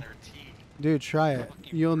milk in their tea? dude, try it.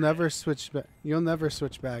 Fucking You'll bread. never switch back. You'll never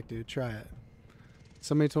switch back, dude. Try it.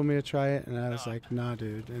 Somebody told me to try it, and I was No. like, nah,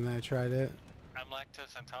 dude. And I tried it. I'm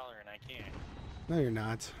lactose intolerant. I can't. No, you're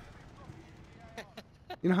not.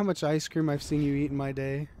 You know how much ice cream I've seen you eat in my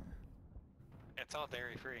day? It's all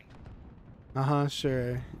dairy free. Uh-huh,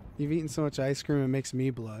 sure. You've eaten so much ice cream it makes me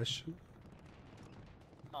blush.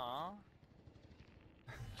 Aww.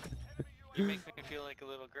 You make me feel like a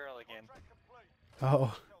little girl again. Contract complete. Oh.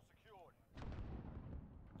 Hotel secured.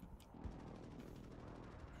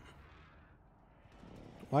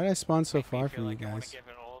 Why did I spawn so Make me far feel from you like I want guys? to give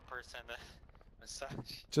an old person a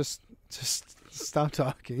massage. Just stop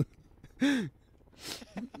talking.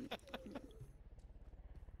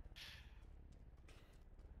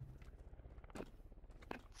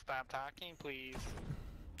 Stop talking, please.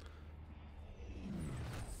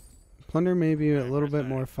 Plunder may be a Alright, little where's bit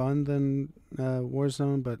that? more fun than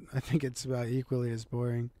Warzone, but I think it's about equally as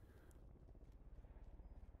boring.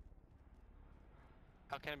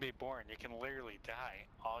 How can it be boring? You can literally die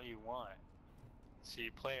all you want. So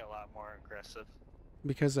you play a lot more aggressive.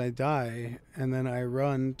 Because I die, and then I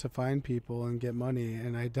run to find people and get money,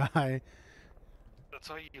 and I die. That's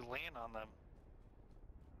why you land on them.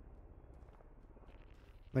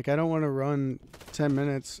 Like, I don't want to run 10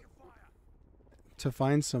 minutes to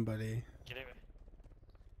find somebody. Get in,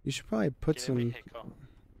 You should probably put get in some... vehicle.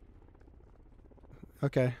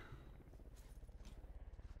 Okay.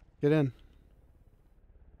 Get in.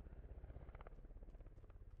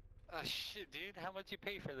 Oh shit, dude! How much you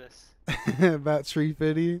pay for this? About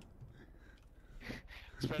 350.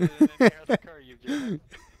 It's better than any other car you've driven.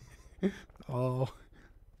 Oh.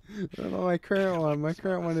 Oh, my current Like, one. My it's about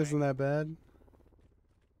current the one same. isn't that bad.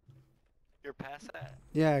 You're past that.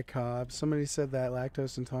 Yeah, Cobb. Somebody said that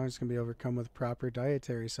lactose intolerance can be overcome with proper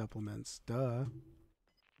dietary supplements. Duh.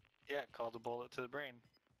 Yeah, called a bullet to the brain.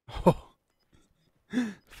 Oh.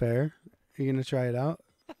 Fair. Are you gonna try it out?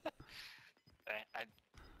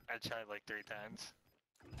 I tried like 3 times.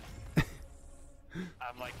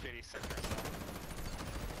 I'm like 50 Cent or something.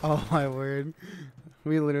 Oh my word.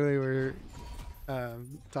 We literally were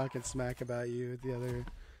talking smack about you the other...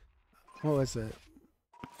 What was it?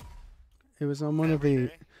 It was on one of Every the...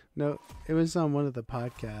 day? No, it was on one of the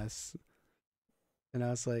podcasts. And I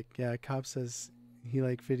was like, yeah, Cobb says he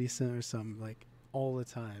like 50 Cent or something. Like, all the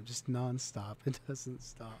time, just non-stop. It doesn't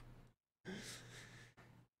stop.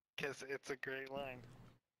 Because it's a great line.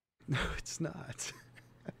 No, it's not.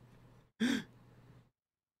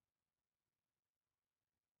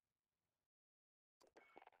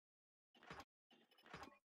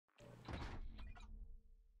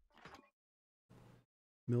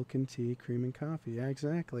 Milk and tea, cream and coffee. Yeah,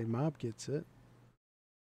 exactly. Mob gets it.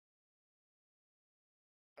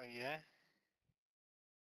 Oh yeah?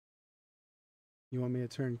 You want me to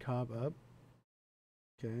turn Cobb up?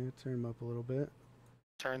 Okay, turn him up a little bit.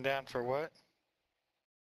 Turn down for what?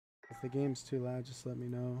 If the game's too loud, just let me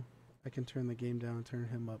know. I can turn the game down and turn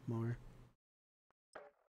him up more.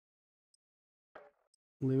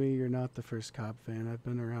 Louis, you're not the first Cobb fan. I've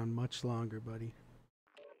been around much longer, buddy.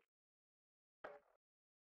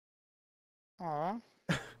 Aw.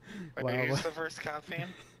 Wow. Who's the first Cobb fan?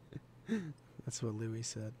 That's what Louis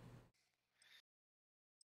said.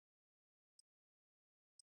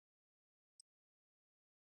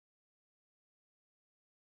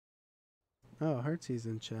 Oh, Heartsy's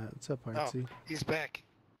in chat. What's up, Heartsy? Oh, he's back.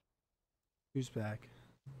 Who's back?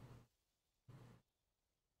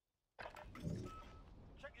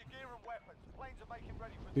 Check your gear and weapons. Planes are making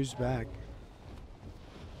ready for Who's back?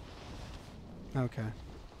 Okay.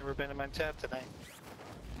 Never been in my chat tonight.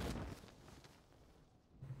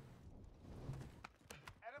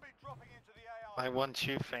 enemy dropping into the AR. My one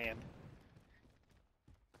true fan.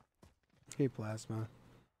 Hey, Plasma.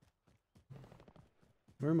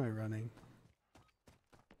 Where am I running?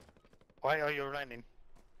 Why are you running?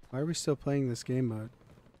 Why are we still playing this game mode?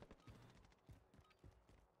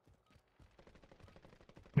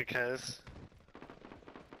 Because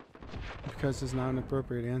Because it's not an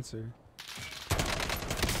appropriate answer.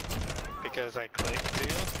 because I clicked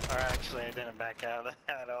to, or actually I didn't back out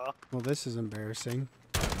at all. Well, this is embarrassing.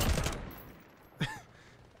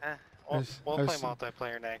 We'll I play was-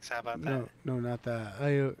 multiplayer next. How about that? No, no, not that.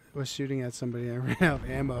 I was shooting at somebody and I ran out of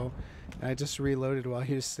ammo. And I just reloaded while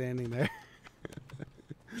he was standing there.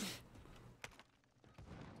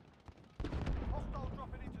 Hostile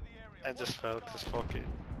dropping into the area. I just Watch the felt this skies. fuck it.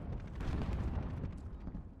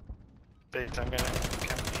 Bates, I'm gonna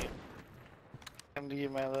come to you. Come to you,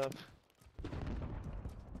 my love.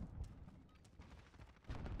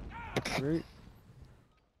 Right?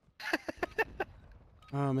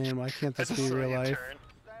 Oh man, why can't I this just be saw real you life? turn.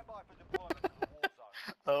 Stand by for deployment to the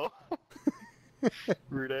war zone. Oh.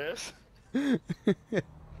 Rude ass.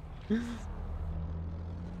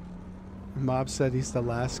 Mob said he's the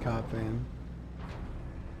last Cobb fan.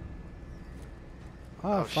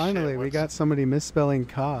 Oh, Oh, shit, finally, we what's- got somebody misspelling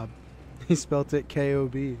Cobb. He spelt it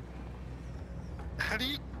K-O-B. How do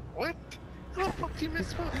you... What? How the fuck do you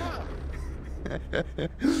misspell Cobb?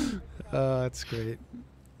 Oh, that's great.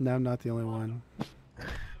 Now I'm not the only one.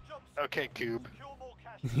 Job Okay, Coob. secure more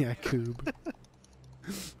cash. Yeah, Coob.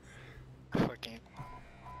 Fucking...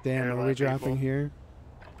 Damn, are Airline we dropping people. here?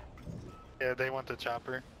 Yeah, they want the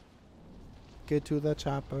chopper. Get to the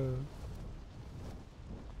chopper.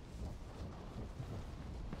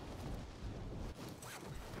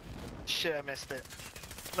 Shit, I missed it.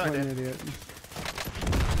 No, I What an didn't. idiot.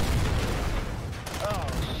 Oh,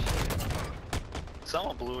 shit.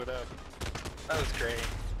 Someone blew it up. That was great.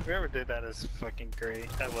 Whoever did that is fucking great.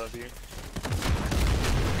 I love you.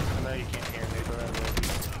 I know you can't hear me, but I love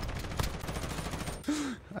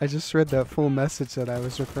you. I just read that full message that I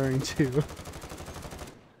was referring to.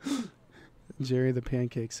 Jerry the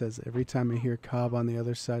Pancake says, every time I hear Cobb on the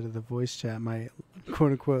other side of the voice chat, my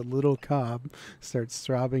quote-unquote little Cobb starts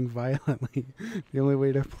throbbing violently. The only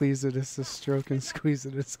way to please it is to stroke and squeeze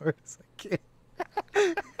it as hard as I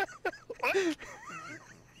can.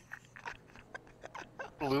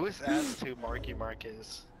 Lewis asked who Marky Mark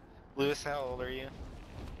is. Lewis, how old are you?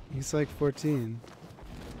 He's like 14.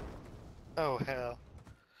 Oh, hell.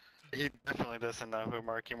 He definitely doesn't know who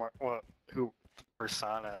Marky Mark... Well, who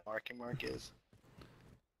persona Marky Mark is.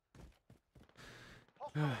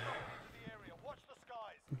 Hostile dropping into the area. Watch the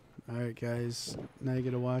skies. Alright, guys. Now you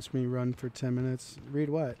get to watch me run for 10 minutes. Read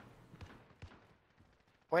what?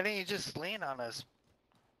 Why didn't you just lean on us?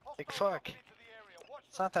 Like, Hostile fuck. dropping into the area. Watch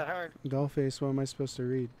It's the not that hard. Dollface, what am I supposed to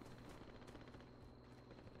read?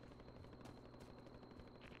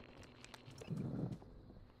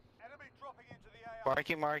 enemy dropping into the AR.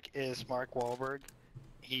 Marky Mark is Mark Wahlberg.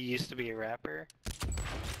 He used to be a rapper.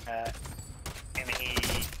 And he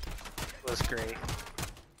was great.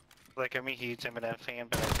 Like, I'm a huge Eminem fan,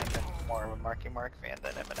 but I think I'm more of a Marky Mark fan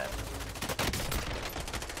than Eminem.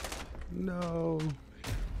 No.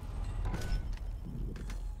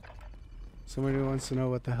 Somebody wants to know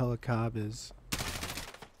what the hell a Cobb is.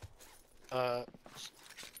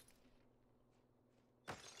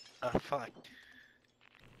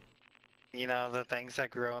 You know, the things that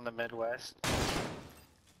grow in the Midwest.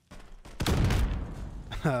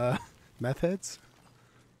 Meth heads?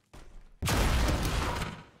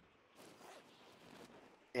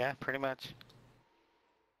 Yeah, pretty much.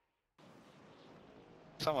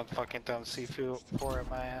 Someone fucking throwing C4 at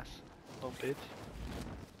my ass. Little bitch.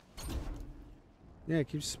 Yeah, it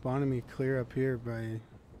keeps spawning me clear up here by,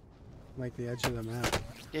 like, the edge of the map.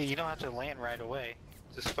 Yeah, you don't have to land right away.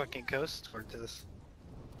 Just fucking coast towards this.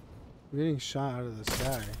 I'm getting shot out of the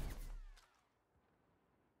sky.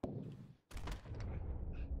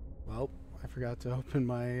 Well, I forgot to open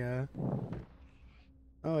my,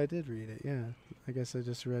 Oh, I did read it, yeah. I guess I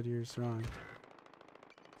just read yours wrong.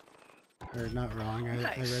 Or not wrong, I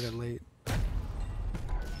read it late.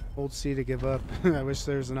 Hold C to give up. I wish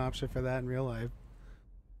there was an option for that in real life.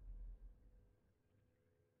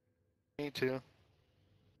 Me too.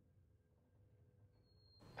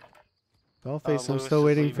 Dollface, I'm Lewis still is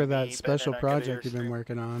waiting for leaving me. that He special better not go to your project you've been stream.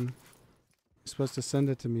 working on. You're supposed to send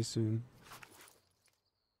it to me soon.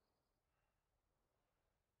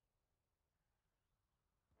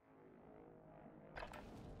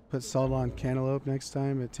 Put salt on cantaloupe next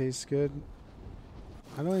time, it tastes good.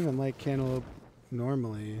 I don't even like cantaloupe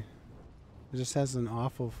normally. It just has an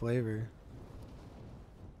awful flavor.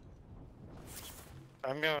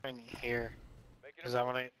 I'm going here. Because I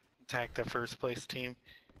want to attack the first place team.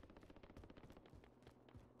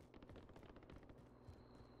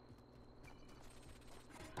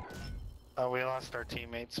 Oh, we lost our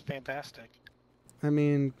teammates. Fantastic. I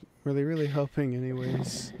mean, were they really helping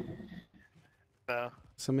anyways? No.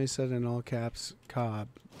 Somebody said in all caps, Cobb.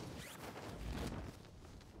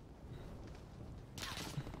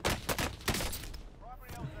 Primary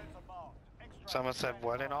outlets are marked. Extract Someone said standing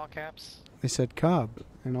what in by. all caps? They said Cobb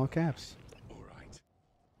in all caps.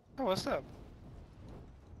 Oh, what's up?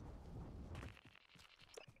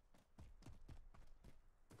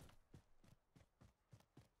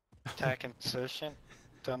 Attack insertion.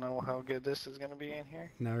 Don't know how good this is gonna be in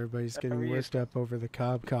here. Now everybody's Never getting used worked up over the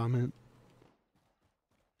Cobb comment.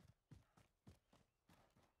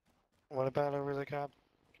 What about over the Cobb?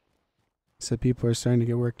 Said people are starting to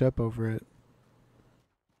get worked up over it.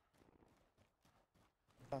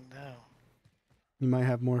 Oh no. You might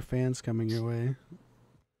have more fans coming your way.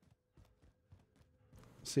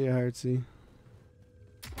 See ya, Heartsy.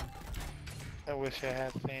 I wish I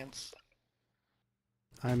had fans.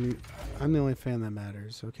 I'm the only fan that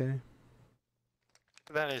matters, okay?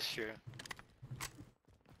 That is true.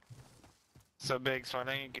 So Biggs, why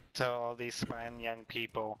don't you tell all these smiling young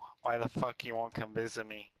people why the fuck you won't come visit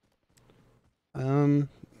me?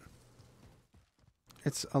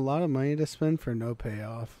 It's a lot of money to spend for no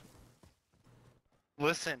payoff.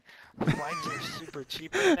 Listen, flights are super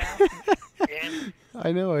cheap right now. And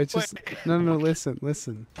I know, it's just Wait. no, listen.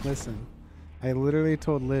 I literally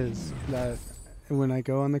told Liz that when I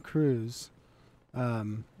go on the cruise,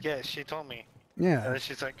 yeah, she told me. yeah, And then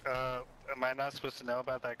she's like, am I not supposed to know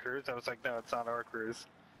about that cruise? I was like, no, it's not our cruise.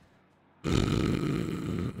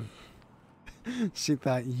 she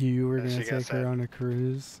thought you were And gonna she got take her sad. on a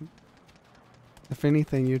cruise. If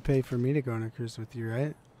anything, you'd pay for me to go on a cruise with you,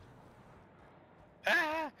 right?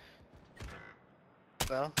 Ah!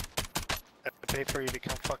 No. I pay for you to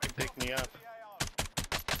come fucking pick me up.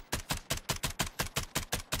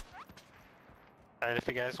 Alright, if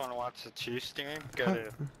you guys want to watch the Chew stream, go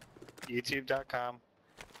to youtube.com,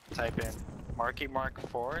 type in Marky Mark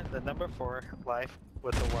 4, the number 4, life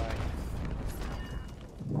with a Y.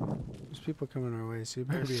 There's people coming our way, so you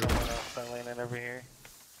better There's be someone else that landed over here.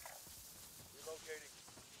 Relocating.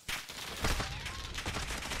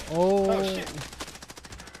 Oh, shit.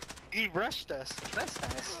 He rushed us. That's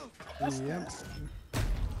nice. yep.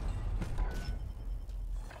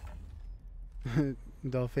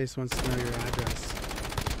 Dollface wants to know your address.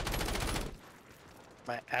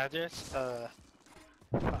 My address?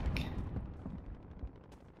 Fuck.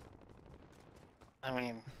 I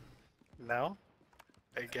mean, no?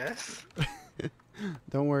 I guess?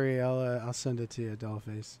 Don't worry, I'll send it to you,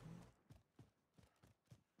 Dollface.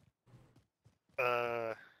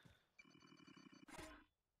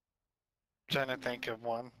 Trying to think of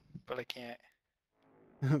one, but I can't.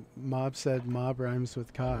 Mob said mob rhymes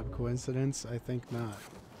with Cobb. Coincidence? I think not.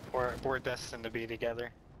 We're destined to be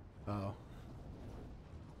together. Oh.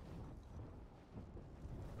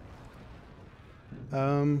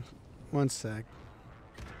 One sec.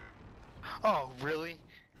 Oh, really?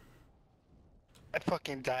 I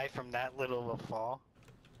fucking die from that little of a fall.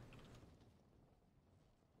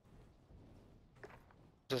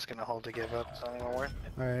 Just gonna hold to give up, it's not even worth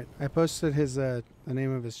it. Alright, I posted his, the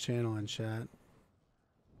name of his channel in chat.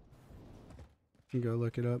 You can go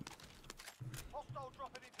look it up.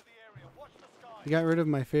 You got rid of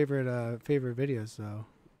my favorite favorite videos though.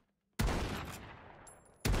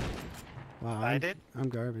 Wow, I did? I'm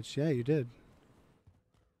garbage. Yeah, you did.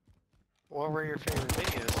 What were your favorite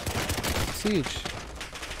videos? Siege.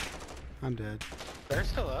 I'm dead. They're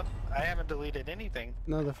still up. I haven't deleted anything.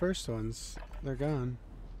 No, the first ones. They're gone.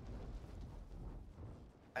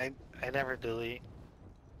 I never delete.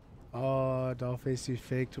 Oh, Dollface, you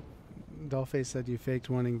faked. Dollface said you faked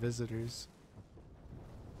wanting visitors.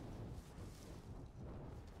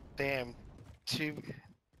 Damn.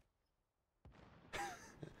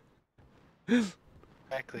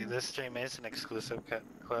 Exactly. This stream is an exclusive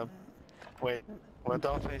club. Wait, what did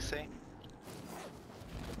Dollface say?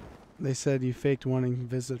 They said you faked wanting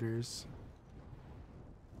visitors.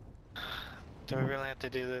 Do we really have to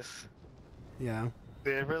do this? Yeah.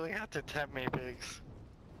 They really have to tempt me, Biggs.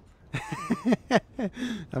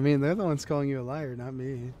 I mean, they're the ones calling you a liar, not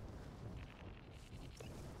me.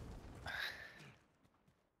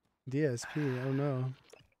 DSP, oh no.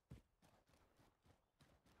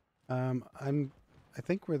 I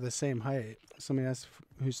think we're the same height. Somebody asked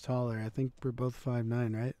who's taller. I think we're both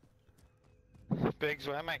 5'9", right? Biggs,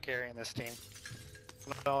 why am I carrying this team?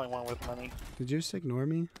 I'm the only one with money. Did you just ignore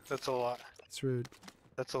me? That's a lot. It's rude.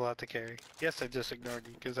 That's a lot to carry. Yes, I just ignored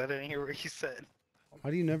you because I didn't hear what you said.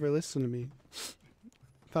 Why do you never listen to me?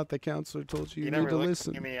 Thought the counselor told you You need never to look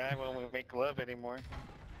listen. me in the eye when we make love anymore.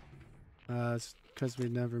 It's because we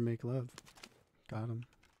never make love. Got him.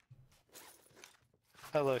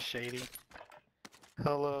 Hello, Shady.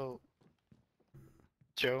 Hello,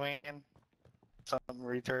 Joanne. Some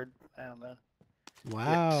retard. I don't know.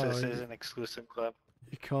 Wow. Yes, this is an exclusive club.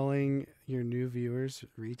 You're calling your new viewers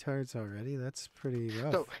retards already? That's pretty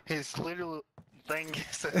rough. No, his literal thing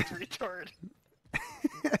says retard.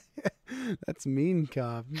 That's mean,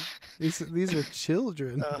 Cobb. These are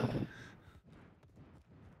children.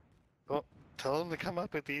 Well, tell them to come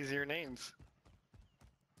up with easier names.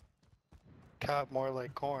 Cobb, more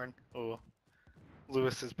like corn. Oh,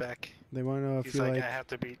 Lewis is back. They want to know if He's you like,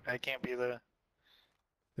 like. I can't be the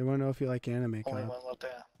They want to know if you like anime, only Cobb. one left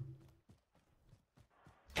out.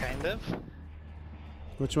 Kind of.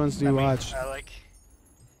 Which ones do you watch? I like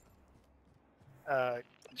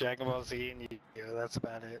Dragon Ball Z and Yu-Gi-Oh. That's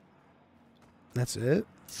about it. That's it?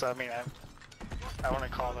 So I mean, I want to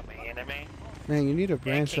call them anime. Man, you need to And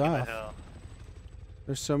branch King of off. the Hill.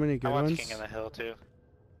 There's so many I good watch ones. King of the Hill too.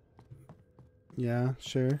 Yeah,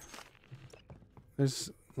 sure. There's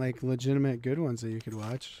like legitimate good ones that you could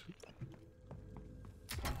watch.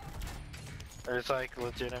 There's like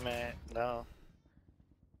legitimate no.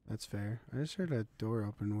 That's fair. I just heard a door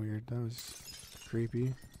open weird. That was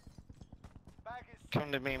creepy. Bag is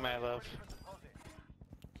Come to me, my love. ready for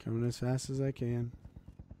deposit. Coming as fast as I can.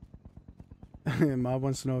 Mob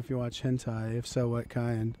wants to know if you watch hentai. If so, what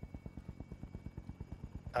kind?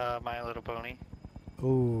 My Little Pony.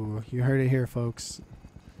 Oh, you heard it here, folks.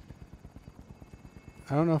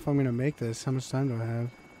 I don't know if I'm gonna make this. How much time do I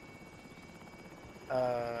have?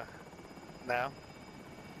 Now.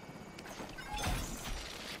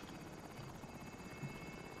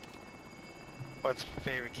 What's your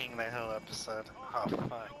favorite King of the Hill episode? Oh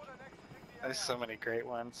fuck. There's so many great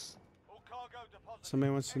ones. All cargo deposit.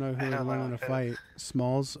 Somebody wants to know who I would don't win know. in a fight.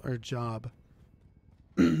 Smalls or Job?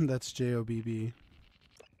 That's Jobb.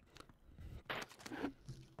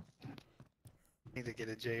 Need to get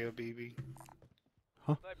a JOBB.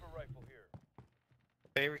 Sniper rifle here.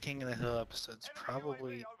 Favorite King of the Hill episode's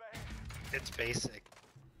probably, UAV overhead. it's basic.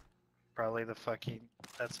 Probably the fucking,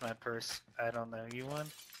 that's my purse, I don't know you one.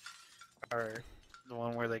 Or the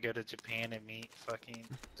one where they go to Japan and meet fucking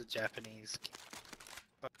the Japanese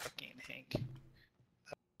fucking Hank.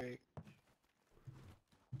 That's great.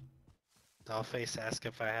 Dollface ask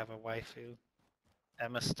if I have a waifu.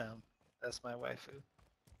 Emma Stone, that's my waifu.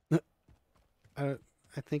 I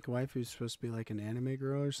think waifu's supposed to be like an anime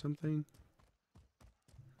girl or something.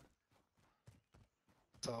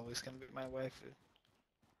 It's always gonna be my waifu.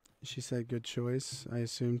 She said good choice. I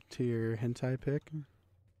assume to your hentai pick.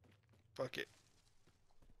 Fuck it.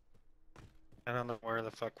 I don't know where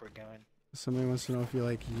the fuck we're going, Somebody wants to know if you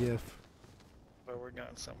like Yif. but we're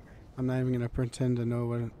going somewhere. I'm not even gonna pretend to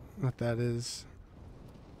know what that is.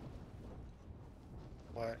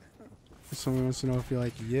 What? Someone wants to know if you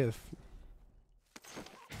like Yif.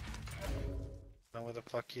 Know where the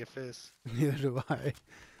fuck Yif is? Neither do I.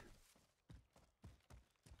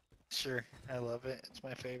 Sure, I love it. It's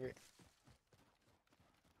my favorite.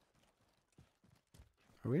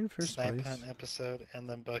 Are we in first Snipe place? Hunt episode and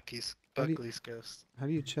then Buckley's How do you- Ghost. How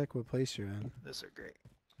do you check what place you're in? Those are great.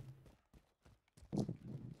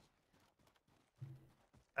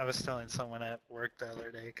 I was telling someone at work the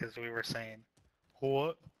other day because we were saying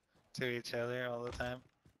what to each other all the time.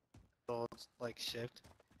 The old like shift.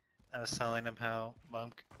 I was telling him how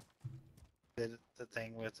Monk did the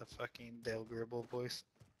thing with the fucking Dale Gribble voice.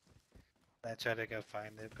 I tried to go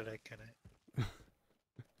find it, but I couldn't.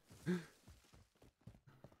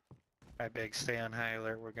 Alright, Big, stay on high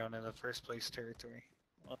alert. We're going into first place territory.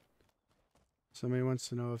 Somebody wants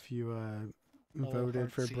to know if you voted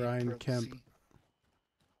hard for C, Brian purple Kemp. C.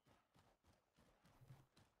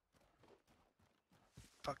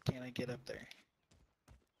 Fuck, can't I get up there?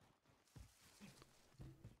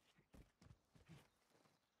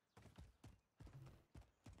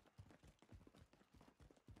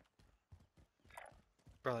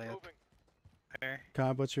 Probably up Moving. there.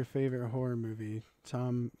 Cobb, what's your favorite horror movie?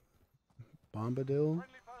 Tom Bombadil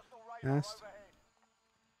Friendly personal radar asked. overhead.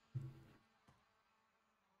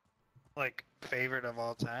 Like, favorite of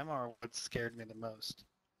all time, or what scared me the most?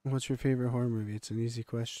 What's your favorite horror movie? It's an easy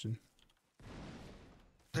question.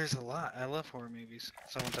 There's a lot. I love horror movies.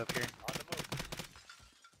 Someone's up here. On the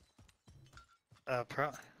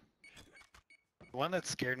move. The one that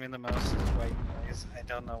scared me the most is White Noise. I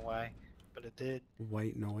don't know why, but it did.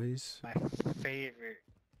 White Noise. My favorite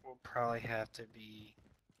will probably have to be...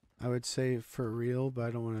 I would say For Real, but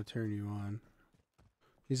I don't want to turn you on.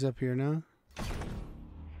 He's up here now.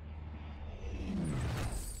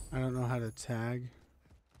 I don't know how to tag.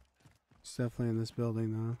 He's definitely in this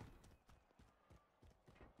building though.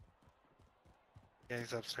 Yeah,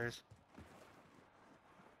 he's upstairs.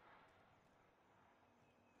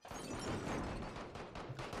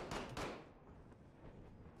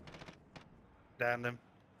 Downed him.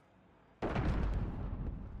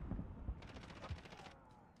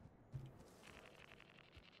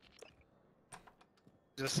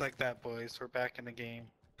 Just like that, boys. We're back in the game.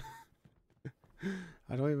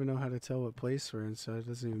 I don't even know how to tell what place we're in, so it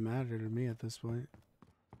doesn't even matter to me at this point.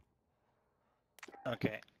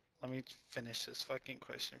 Okay, let me finish this fucking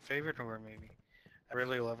question. Favorite horror movie? I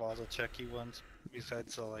really love all the Chucky ones,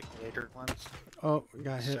 besides the like later ones. Oh,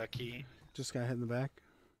 got hit. Chucky. Just got hit in the back.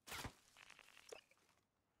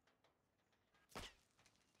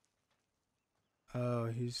 Oh,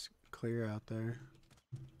 he's clear out there.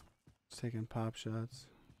 He's taking pop shots.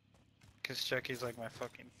 Cause Chucky's like my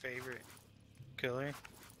fucking favorite killer.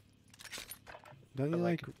 Don't you But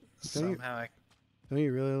like? like Don't you, somehow I don't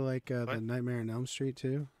you really like the What? Nightmare on Elm Street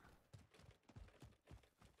too?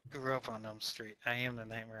 grew up on Elm Street. I am the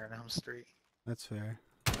Nightmare on Elm Street. That's fair.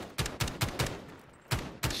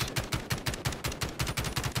 Shit.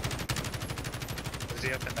 Is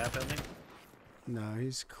he up in that building? No,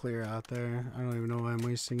 he's clear out there. I don't even know why I'm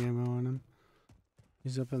wasting ammo on him.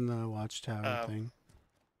 He's up in the watchtower thing.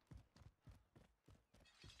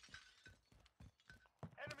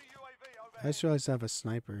 Enemy UAV I overhead. just realized I have a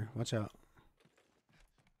sniper. Watch out.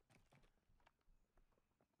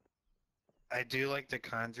 I do like the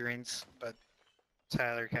Conjurings, but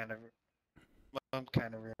Tyler Mom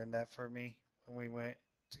kind of ruined that for me when we went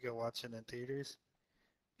to go watch it in theaters.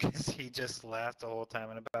 Because he just laughed the whole time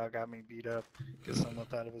and about got me beat up because someone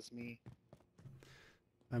thought it was me.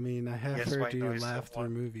 I mean, I have Yes, heard White you Noise laugh the through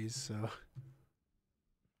one. movies, so.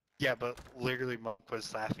 Yeah, but literally Monk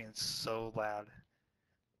was laughing so loud.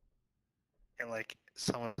 And like,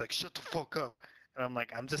 someone's like, shut the fuck up. And I'm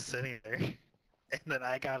like, I'm just sitting there. And then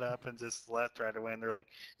I got up and just left right away. And they're like,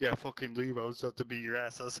 yeah, fucking leave. I was about to beat your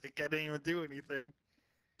ass. I was like, I didn't even do anything.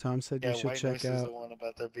 Tom said Yeah, you should White check Noise is out. the one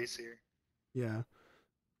about the VCR. Yeah.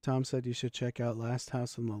 Tom said you should check out Last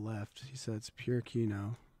House on the Left. He said it's pure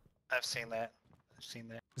Kino. I've seen that. I've seen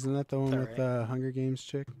that. Isn't that the one with Alright. the Hunger Games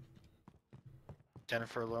chick?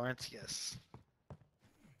 Jennifer Lawrence, yes.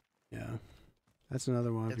 Yeah. That's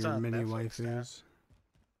another one of It's your on mini Netflix now. waifus.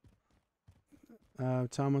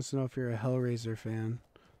 Tom wants to know if you're a Hellraiser fan.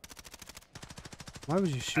 Why would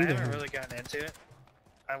you I shoot at haven't him? really gotten into it.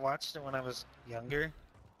 I watched it when I was younger.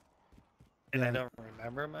 And I Yeah. don't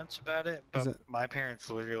remember much about it, Is but it- my parents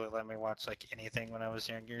literally let me watch like anything when I was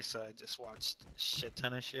younger, so I just watched a shit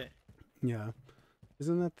ton of shit. Yeah.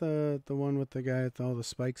 Isn't that the one with the guy with all the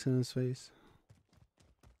spikes in his face?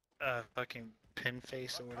 Fucking pin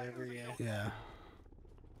face or whatever, yeah. Yeah.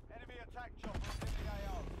 Enemy attack chopper in the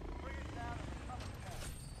AO. Bring it down and cut it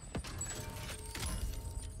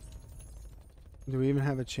down. Do we even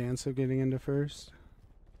have a chance of getting into first?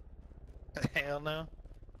 Hell no.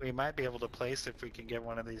 We might be able to place if we can get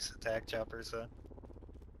one of these attack choppers, though.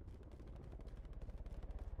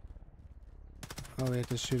 Oh, we have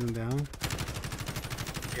to shoot him down?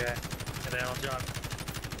 Yeah, and then I'll drop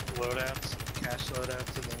loadouts, cash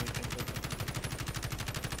loadouts, and then we can look.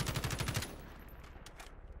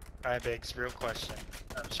 Alright, Biggs, real question.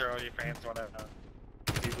 I'm sure all your fans want to know.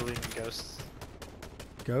 Do you believe in ghosts?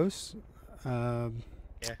 Ghosts? Yeah.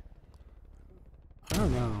 I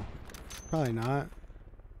don't know. Probably not.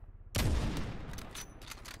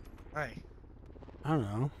 Why? I don't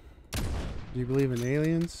know. Do you believe in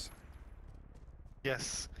aliens?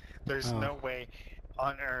 Yes. There's Oh. no way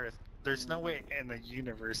on Earth. There's no way in the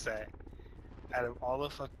universe that out of all the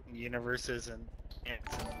fucking universes and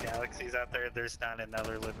galaxies out there, there's not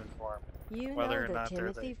another living form. You Whether know or that not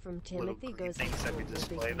they're Timothy the from little Timothy green Goes to things that we School will be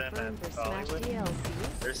display them in confirmed for Smash Hollywood.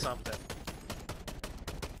 DLC. There's something.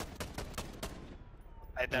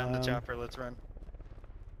 I down the chopper. Let's run.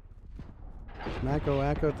 Mako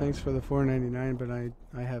Wacko, thanks for the $4.99, but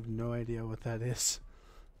I have no idea what that is.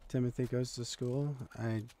 Timothy Goes to School?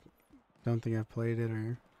 I don't think I've played it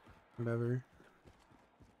or whatever.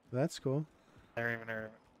 That's cool. Never even heard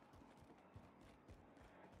of it.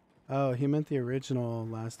 Oh, he meant the original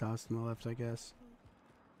Last House on the Left, I guess.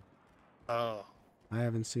 Oh. I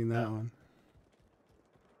haven't seen that one.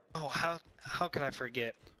 Oh, how could I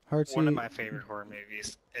forget? Heartsy, One of my favorite horror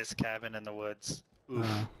movies is Cabin in the Woods. Oof.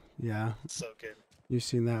 Yeah. So good. You've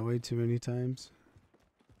seen that way too many times.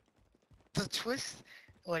 The twist,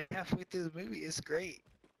 like halfway through the movie, is great.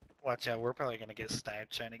 Watch out, we're probably gonna get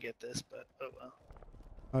sniped trying to get this, but oh well.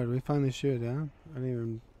 Oh, did we finally shoot it down? I didn't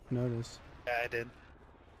even notice. Yeah, I did.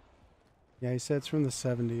 Yeah, he said it's from the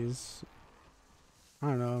 70s. I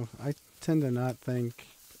don't know. I tend to not think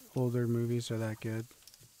older movies are that good.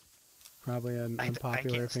 Probably an I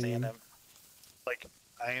unpopular can't opinion. stand them. Like,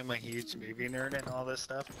 I am a huge movie nerd and all this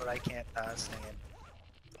stuff, but I can't not stand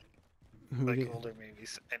like older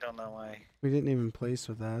movies. I don't know why. We didn't even place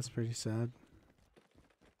with that. That's pretty sad.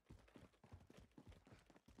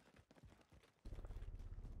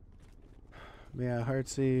 But yeah,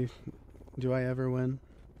 Heartsy, do I ever win?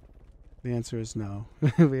 The answer is no.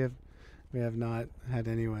 we have not had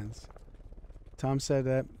any wins. Tom said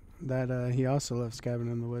that he also loves Cabin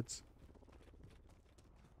in the Woods.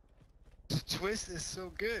 The twist is so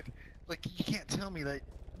good. Like, you can't tell me that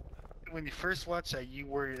when you first watched that you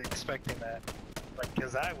were expecting that. Like,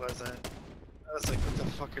 cause I wasn't. I was like, what the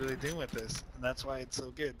fuck are they doing with this? And that's why it's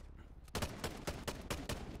so good.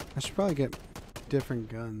 I should probably get different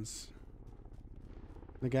guns.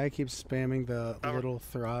 The guy keeps spamming the little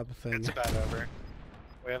throb thing. It's about over.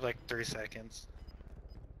 We have like 3 seconds.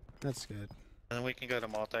 That's good. And then we can go to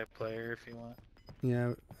multiplayer if you want.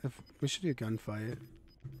 Yeah, if we should do a gunfight.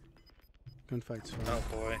 Gunfight's fun. Oh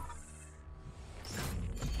boy.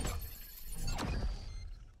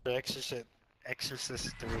 The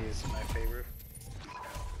Exorcist 3 is my favorite.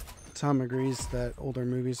 Tom agrees that older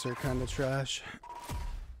movies are kind of trash.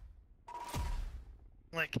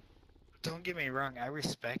 Like, don't get me wrong, I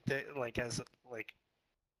respect it, like, as, like,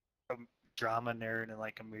 a drama nerd and,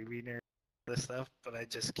 like, a movie nerd, this stuff, but I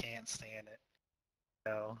just can't stand it.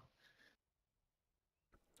 No.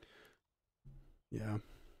 Yeah.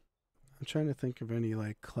 I'm trying to think of any,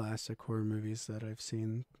 like, classic horror movies that I've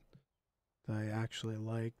seen that I actually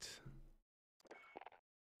liked.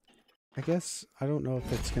 I guess, I don't know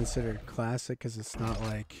if it's considered classic because it's not,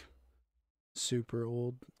 like, super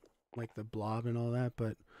old, like The Blob and all that,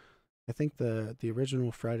 but I think the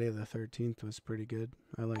original Friday the 13th was pretty good.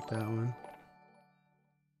 I like that one.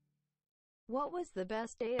 What was the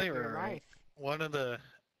best day of They your were right. life? One of the,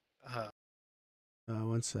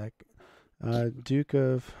 One sec. Duke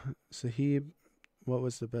of Sahib, what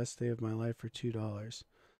was the best day of my life for $2?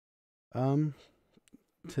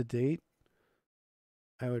 To date,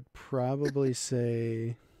 I would probably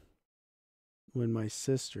say when my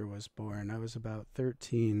sister was born. I was about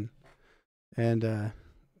 13. And,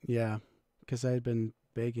 yeah, because I had been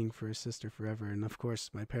begging for a sister forever. And, of course,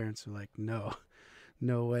 my parents were like, no,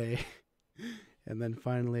 no way. And then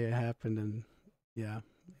finally it happened. And, yeah,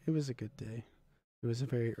 it was a good day. It was a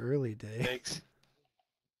very early day. Biggs.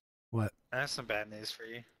 What? I have some bad news for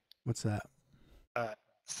you. What's that?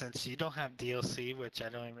 Since you don't have DLC, which I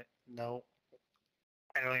don't even know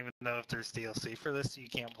if there's DLC for this, you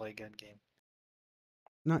can't play gun game.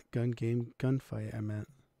 Not gun game, gunfight, I meant.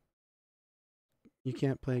 You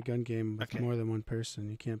can't play a gun game with more than one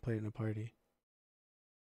person. You can't play it in a party.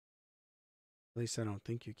 At least I don't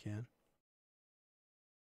think you can.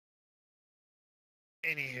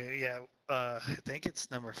 Anywho, yeah, I think it's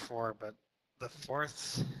number 4, but the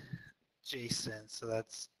 4th Jason, so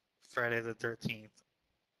that's Friday the 13th,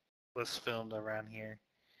 was filmed around here.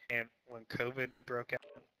 And when COVID broke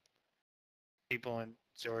out, people in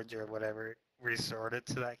Georgia or whatever resorted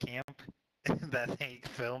to that camp that they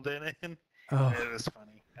filmed it in. Oh. It was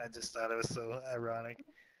funny. I just thought it was so ironic.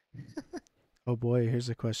 Oh boy, here's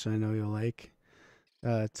a question I know you'll like.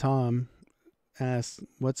 Tom asked,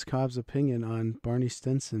 what's Cobb's opinion on Barney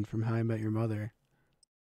Stinson from How I Met Your Mother?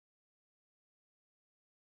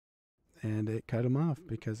 and it cut him off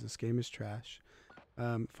because this game is trash.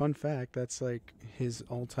 Fun fact, that's like his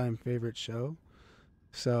all-time favorite show,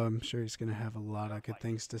 so I'm sure he's gonna have a lot of good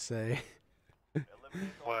things to say.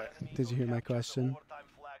 What? Did you hear my question?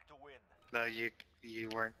 No, you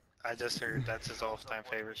weren't. I just heard that's his all-time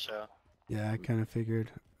favorite show. Yeah, I kind of figured.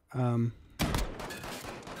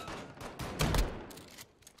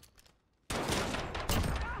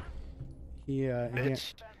 He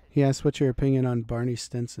Bitch. he asked what's your opinion on Barney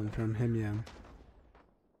Stinson from Him Yam.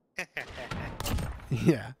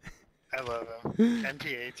 Yeah. I love him.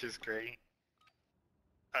 NPH is great.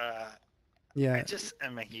 Yeah. I just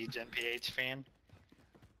am a huge NPH fan,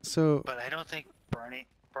 So but I don't think Barney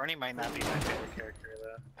might not be my favorite character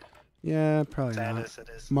though. yeah, probably Sad not. as it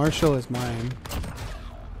is. Marshall is mine.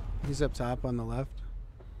 He's up top on the left.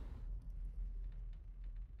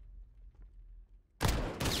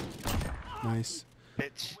 Nice.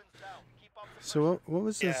 Bitch. So what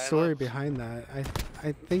was the Yeah, I story love- behind that?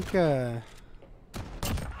 I think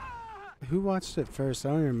who watched it first? I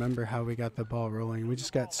don't even remember how we got the ball rolling. We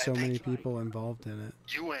just got so many people involved in it.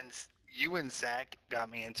 You and Zach got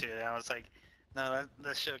me into it. And I was like, no,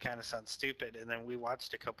 that show kind of sounds stupid. And then we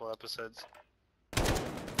watched a couple episodes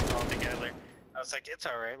all together. I was like, it's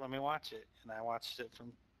all right. Let me watch it. And I watched it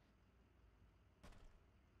from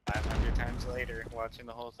 500 times later, watching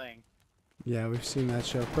the whole thing. Yeah, we've seen that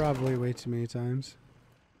show probably way too many times.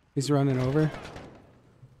 He's running over.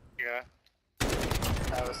 Yeah.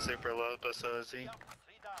 That was super low, but so is he.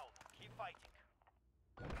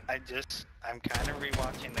 I'm kind of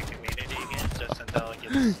rewatching the Community again, just until it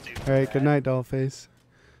gets stupid. All right, bad. good night, Dollface.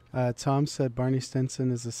 Tom said Barney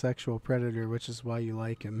Stinson is a sexual predator, which is why you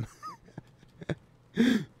like him.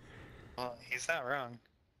 Well, he's not wrong.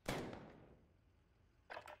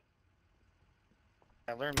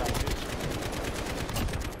 I learned my dues.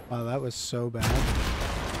 Wow, that was so bad.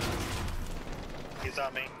 He's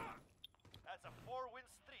on me. That's a 4-win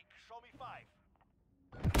streak. Show me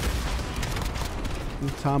 5.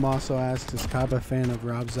 And Tom also asked, is Cobb a fan of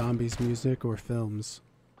Rob Zombie's music or films?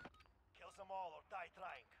 Kill them all or die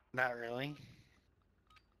trying. Not really.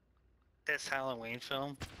 This Halloween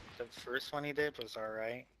film, the first one he did was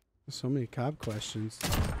alright. So many Cobb questions.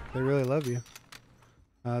 They really love you.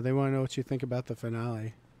 They want to know what you think about the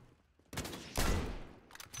finale.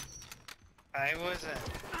 I've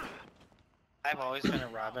always been a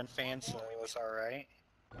Robin fan, so it was alright.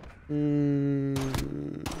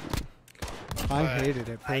 I But hated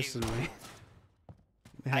it personally.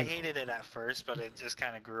 I hated it at first, but it just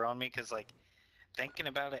kind of grew on me because, like, thinking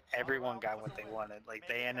about it, everyone got what they wanted. Like,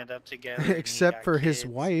 they ended up together. and he Except got for his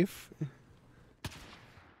kids. wife.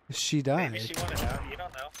 She died. Maybe she wanted out. You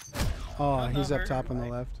don't know. Oh, don't he's know up her top on the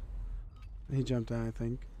life. left. He jumped down, I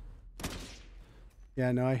think.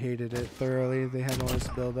 Yeah, no, I hated it thoroughly. They had all this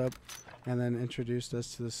build up and then introduced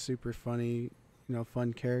us to this super funny,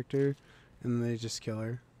 fun character, and then they just kill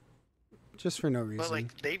her. Just for no reason. But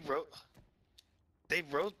like they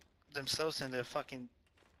wrote themselves into a fucking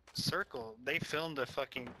circle. They filmed the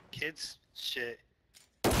fucking kids shit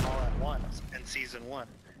all at once in season 1.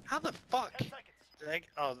 How the fuck? 10 seconds. Like,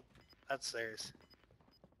 oh, that's theirs.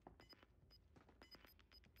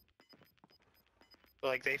 But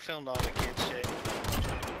like they filmed all the kids shit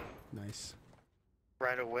Nice.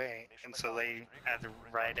 right away, and so they had to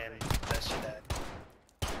write in that shit at.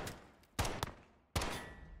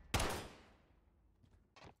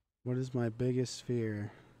 What is my biggest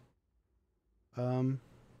fear?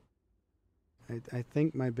 I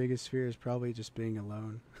think my biggest fear is probably just being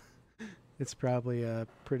alone. It's probably a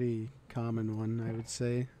pretty common one, I would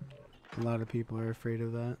say. A lot of people are afraid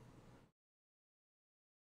of that.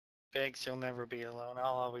 Biggs, you'll never be alone.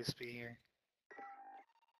 I'll always be here.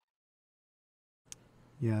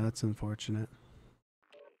 Yeah, that's unfortunate.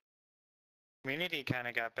 Community kind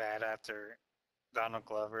of got bad after Donald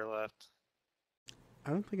Glover left.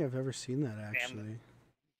 I don't think I've ever seen that actually.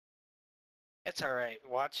 It's alright.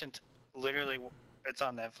 Watch it. Literally, it's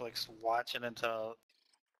on Netflix. Watch it until.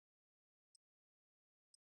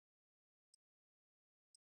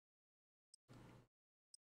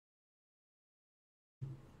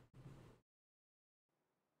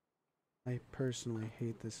 I personally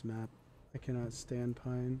hate this map. I cannot stand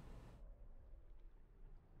Pine.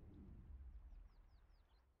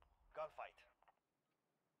 Gunfight.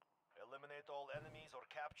 Eliminate all enemies or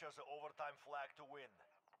capture the overtime flag to win.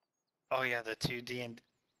 Oh yeah, the 2D and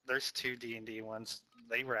there's 2 D&D ones.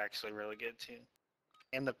 They were actually really good too.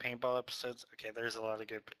 And the paintball episodes. Okay, there's a lot of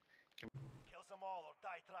good. Kill them all or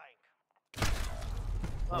die trying.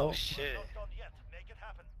 Oh Oh. shit! Not done yet. Make it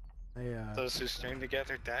happen. Those who stream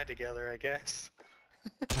together die together, I guess.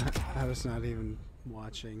 I was not even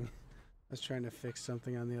watching. was trying to fix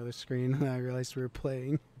something on the other screen and I realized we were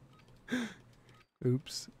playing.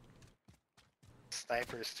 Oops.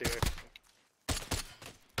 Snipers too.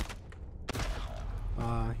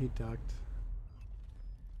 Ah, he ducked.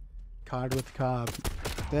 Cod with Cobb.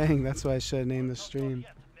 Dang, that's why I should have named the stream.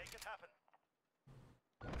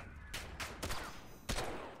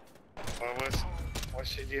 What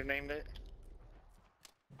should you name it?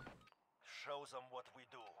 Show them what we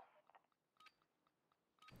do.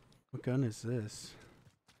 What gun is this?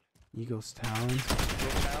 Eagle's Talon.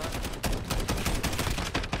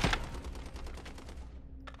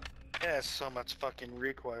 Yeah, it's so much fucking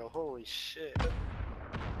recoil. Holy shit.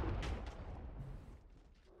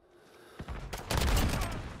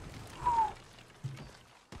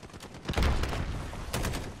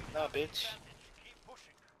 No, bitch. Keep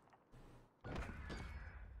pushing.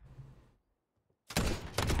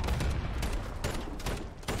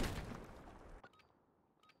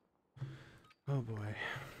 Oh boy.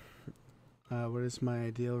 What is my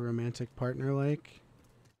ideal romantic partner like?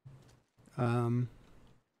 I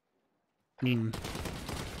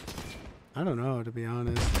don't know, to be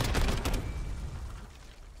honest.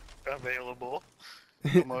 Available.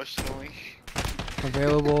 Emotionally.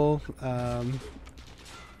 Available,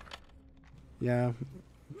 yeah,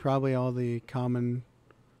 probably all the common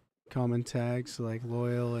tags like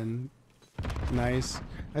loyal and nice.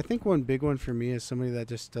 I think one big one for me is somebody that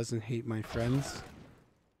just doesn't hate my friends,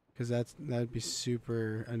 because that'd be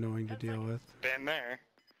super annoying to deal with. Been there.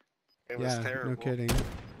 It was Yeah, terrible. no kidding.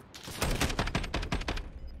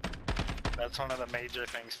 That's one of the major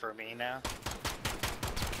things for me now.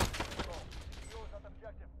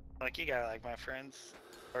 Like, you gotta like my friends,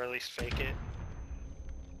 or at least fake it.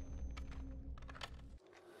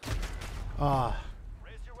 Ah.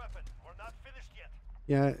 Raise your weapon. We're not finished yet.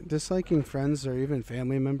 Yeah, disliking friends or even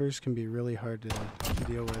family members can be really hard to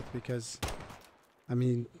deal with because, I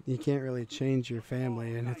mean, you can't really change your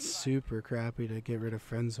family, and it's super crappy to get rid of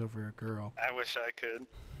friends over a girl. I wish I could.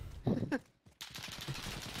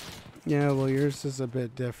 Yeah, well, yours is a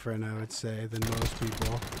bit different, I would say, than most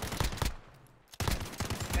people.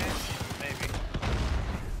 Maybe.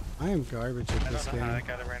 I am garbage at this I don't know how I game.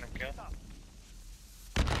 got a random kill.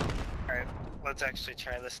 Alright, let's actually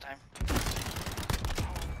try this time.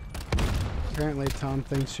 Apparently, Tom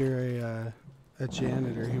thinks you're a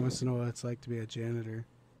janitor. He wants to know what it's like to be a janitor.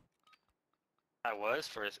 I was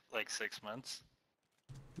for like 6 months.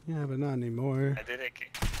 Yeah, but not anymore. I did it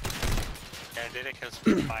because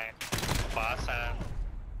my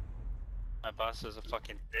boss is a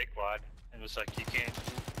fucking dickwad. It was like, you can't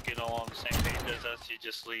get all on the same page as us, you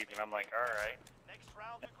just leave. And I'm like, alright. Next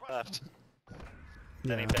round Left. requested.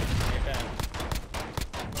 Then he Yeah. begged me back.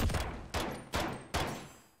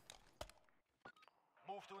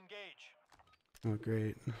 Move to engage. Oh,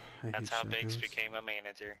 great. I That's hate how Biggs shotguns. became a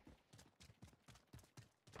manager.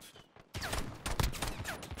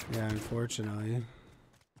 Yeah, unfortunately.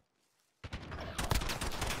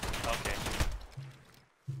 Okay.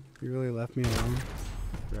 You really left me alone.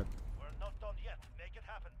 Rip. We're not done yet. Make it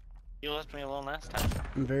happen. You left me alone last time.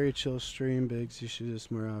 I'm very chill stream, Biggs. You should do this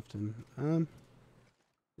more often.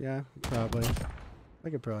 Yeah, probably. I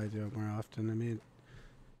could probably do it more often. I mean,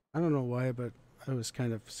 I don't know why, but I was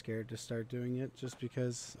kind of scared to start doing it just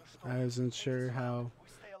because I wasn't sure how, We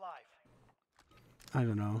stay alive. I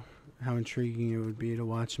don't know, how intriguing it would be to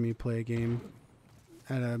watch me play a game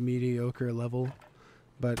at a mediocre level.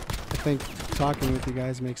 But I think talking with you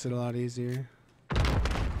guys makes it a lot easier.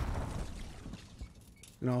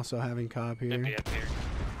 And also having Cobb Could here. be up here.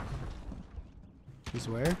 He's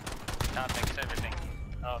where? Not fix everything.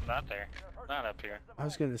 Oh, not there. Not up here. I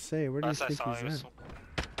was gonna say, where do you Last I think saw he he's was. at?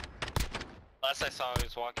 Last I saw he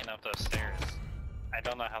was walking up those stairs. I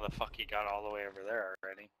don't know how the fuck he got all the way over there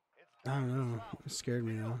already. I don't know. It scared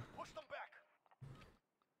me though. Push them back.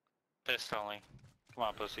 Fist only. Come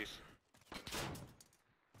on, pussies.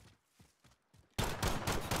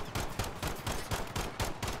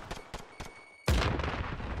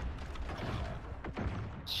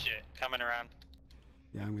 Shit, coming around.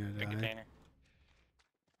 Yeah, I'm gonna Big die. container.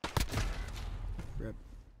 Rip.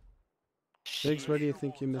 Biggs, what do you Shit.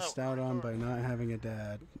 think you missed out on by not having a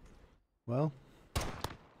dad? Well, I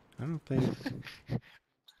don't think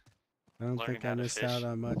Learning I how to missed fish. out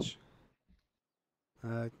on much.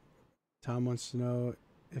 Tom wants to know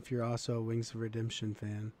if you're also a Wings of Redemption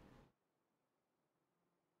fan.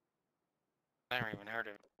 I never even heard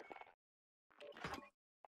of it.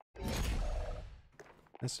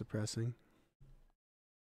 That's depressing.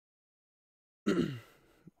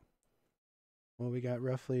 Well, we got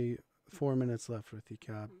roughly 4 minutes left with you,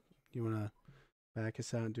 Cobb. You wanna back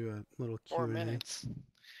us out and do a little 4 Q&A. minutes.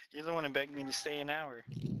 You're the one who begged me to stay an hour.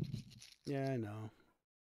 Yeah, I know.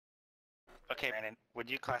 Okay, Brandon, would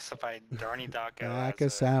you classify Darnie Docko Back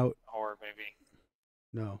as us a out. horror movie?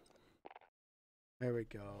 No. There we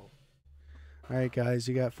go. All right, guys,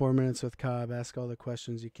 you got 4 minutes with Cobb. Ask all the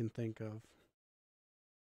questions you can think of.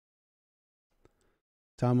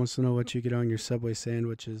 Tom wants to know what you get on your Subway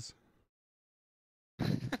sandwiches.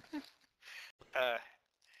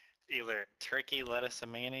 Either turkey, lettuce,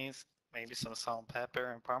 and mayonnaise, maybe some salt and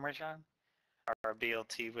pepper and Parmesan, or a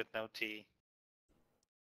BLT with no tea.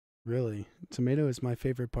 Really? Tomato is my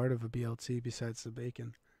favorite part of a BLT besides the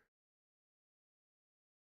bacon.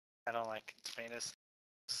 I don't like tomatoes.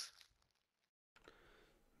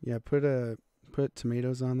 Yeah, put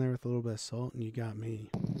tomatoes on there with a little bit of salt and you got me.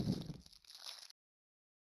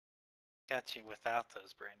 Got you without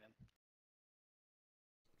those, Brandon.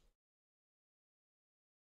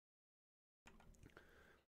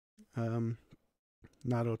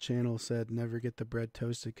 Nato Channel said never get the bread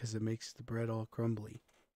toasted because it makes the bread all crumbly.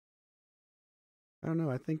 I don't know.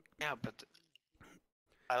 I think. Yeah, but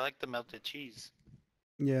I like the melted cheese.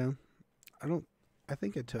 Yeah, I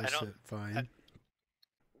think it toasts don't- it fine.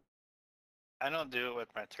 I don't do it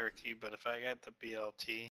with my turkey, but if I get the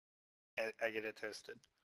BLT, I get it toasted.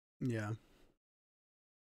 Yeah.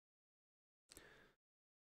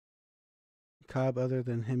 Cobb, other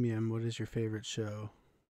than Himium, what is your favorite show?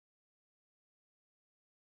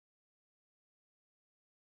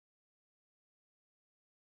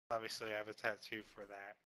 Obviously, I have a tattoo for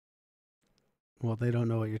that. Well, they don't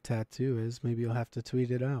know what your tattoo is. Maybe you'll have to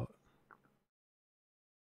tweet it out.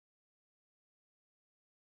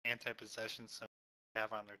 Anti-possession symbol they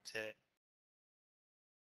have on their tit.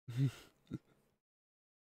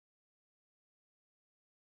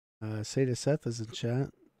 Seda Seth is in chat.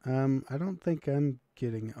 I don't think I'm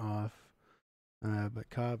getting off, but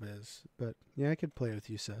Cobb is. But yeah, I could play with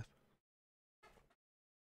you, Seth.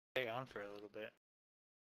 Stay on for a little bit.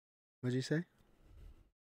 What'd you say?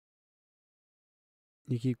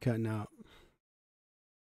 You keep cutting out.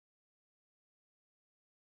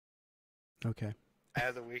 Okay. I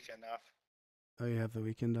have the weekend off. Oh, you have the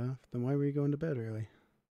weekend off? Then why were you going to bed early?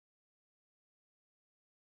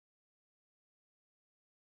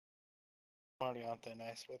 I'm already on thin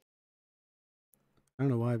ice with. I don't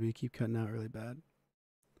know why, but you keep cutting out really bad.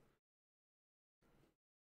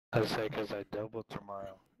 I would say because I double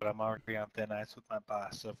tomorrow, but I'm already on thin ice with my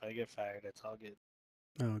boss, so if I get fired, it's all good.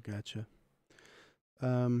 Oh, gotcha. They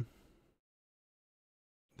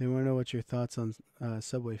want to know what your thoughts on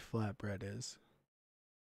Subway flatbread is.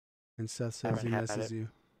 And Seth says he misses you.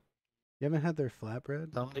 You haven't had their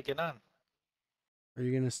flatbread? Tell them to get on. Are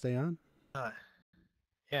you gonna stay on?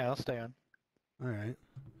 Yeah, I'll stay on. All right.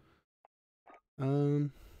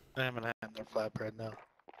 I haven't had their flatbread, no.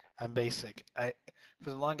 I'm basic. For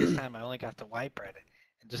the longest time, I only got the white bread,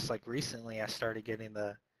 and just like recently, I started getting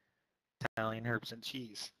the Italian herbs and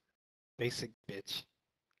cheese. Basic bitch.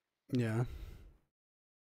 Yeah.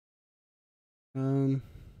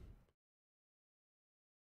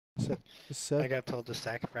 Seth, I got told to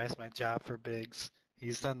sacrifice my job for Biggs.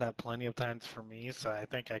 He's done that plenty of times for me, so I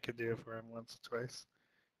think I could do it for him once or twice.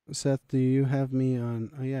 Seth, do you have me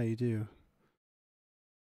on? Oh yeah, you do.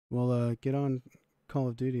 Well, get on Call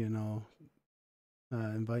of Duty and I'll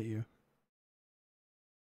invite you.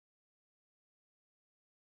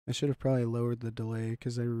 I should have probably lowered the delay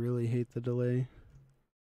because I really hate the delay.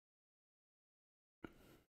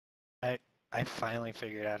 I finally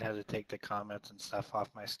figured out how to take the comments and stuff off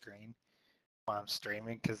my screen while I'm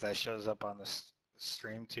streaming because that shows up on the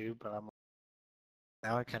stream too, but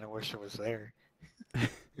now I kind of wish it was there.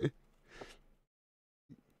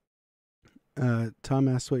 Tom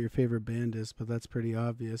asked what your favorite band is, but that's pretty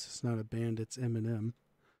obvious. It's not a band, it's Eminem.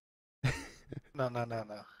 No.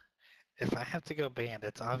 If I have to go band,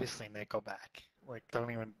 it's obviously Nickelback. Like,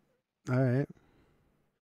 don't even. All right.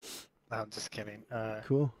 No, I'm just kidding.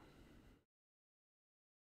 Cool.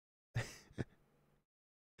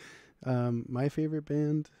 My favorite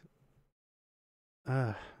band.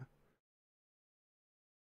 Oh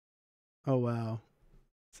wow.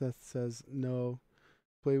 Seth says no.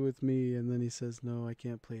 Play with me, and then he says no, I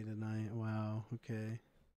can't play tonight. Wow. Okay.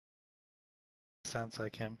 Sounds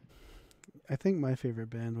like him. I think my favorite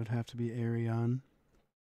band would have to be Arion.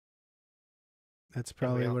 That's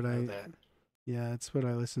probably what Yeah, it's what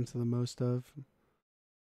I listen to the most of.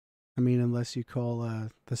 I mean, unless you call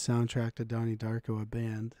the soundtrack to Donnie Darko a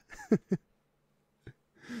band.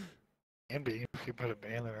 Can be if you put a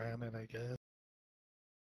band around it, I guess.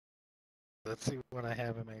 Let's see what I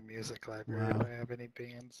have in my music library. Wow. If I have any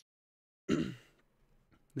bands.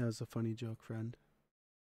 That was a funny joke, friend.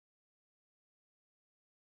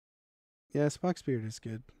 Yeah, Spock's beard is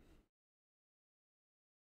good.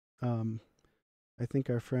 I think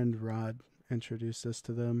our friend Rod introduced us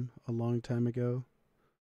to them a long time ago.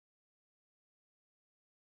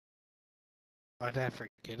 Why did I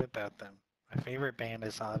forget about them? My favorite band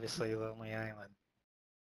is obviously Lonely Island.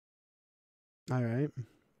 All right.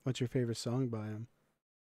 What's your favorite song by him?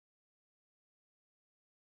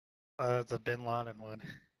 The Bin Laden one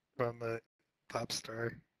from the Pop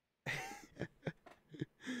Star.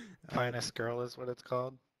 Finest Girl is what it's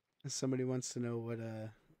called. Somebody wants to know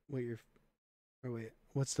what your or wait,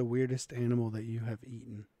 what's the weirdest animal that you have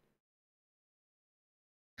eaten?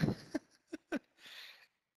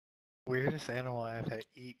 Weirdest animal I've had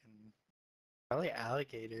eaten. Probably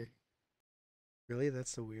alligator. Really?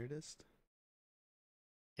 That's the weirdest?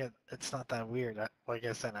 Yeah, it's not that weird. Like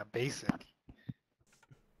I said, I'm basic.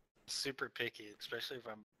 Super picky, especially if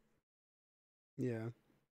I'm Yeah.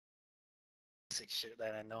 basic shit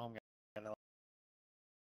that I know I'm gonna.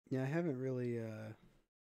 Yeah, I haven't really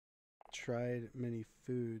tried many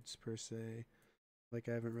foods per se. Like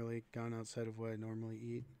I haven't really gone outside of what I normally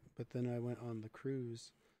eat. But then I went on the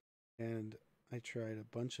cruise and I tried a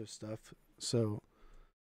bunch of stuff. So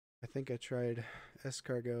I think I tried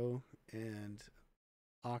escargot and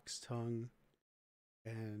ox tongue,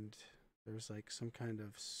 and there was like some kind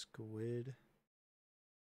of squid.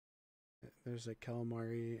 There's like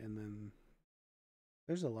calamari, and then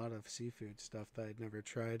there's a lot of seafood stuff that I'd never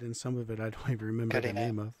tried, and some of it I don't even remember the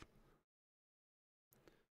name of.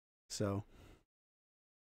 So,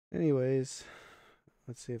 anyways,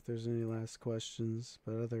 let's see if there's any last questions.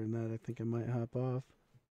 But other than that, I think I might hop off.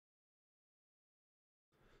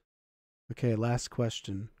 Okay, last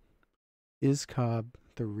question. Is Cobb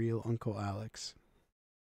the real Uncle Alex?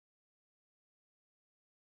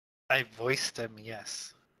 I voiced him,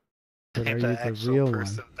 yes. But are I'm you the the actual real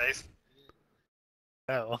person one? based.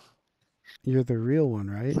 No, You're the real one,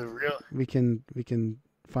 right? the real. We can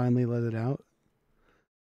finally let it out.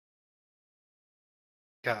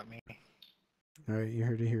 Got me. All right, you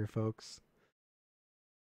heard it here, folks.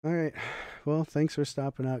 All right. Well, thanks for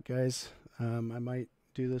stopping out, guys. I might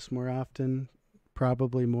do this more often,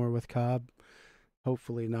 probably more with Cobb.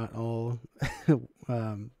 Hopefully, not all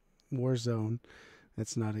Warzone.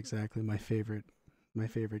 That's not exactly my favorite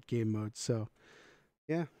game mode. So,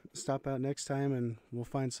 yeah, stop out next time, and we'll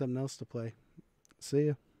find something else to play. See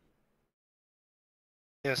ya.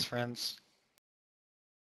 Yes, friends.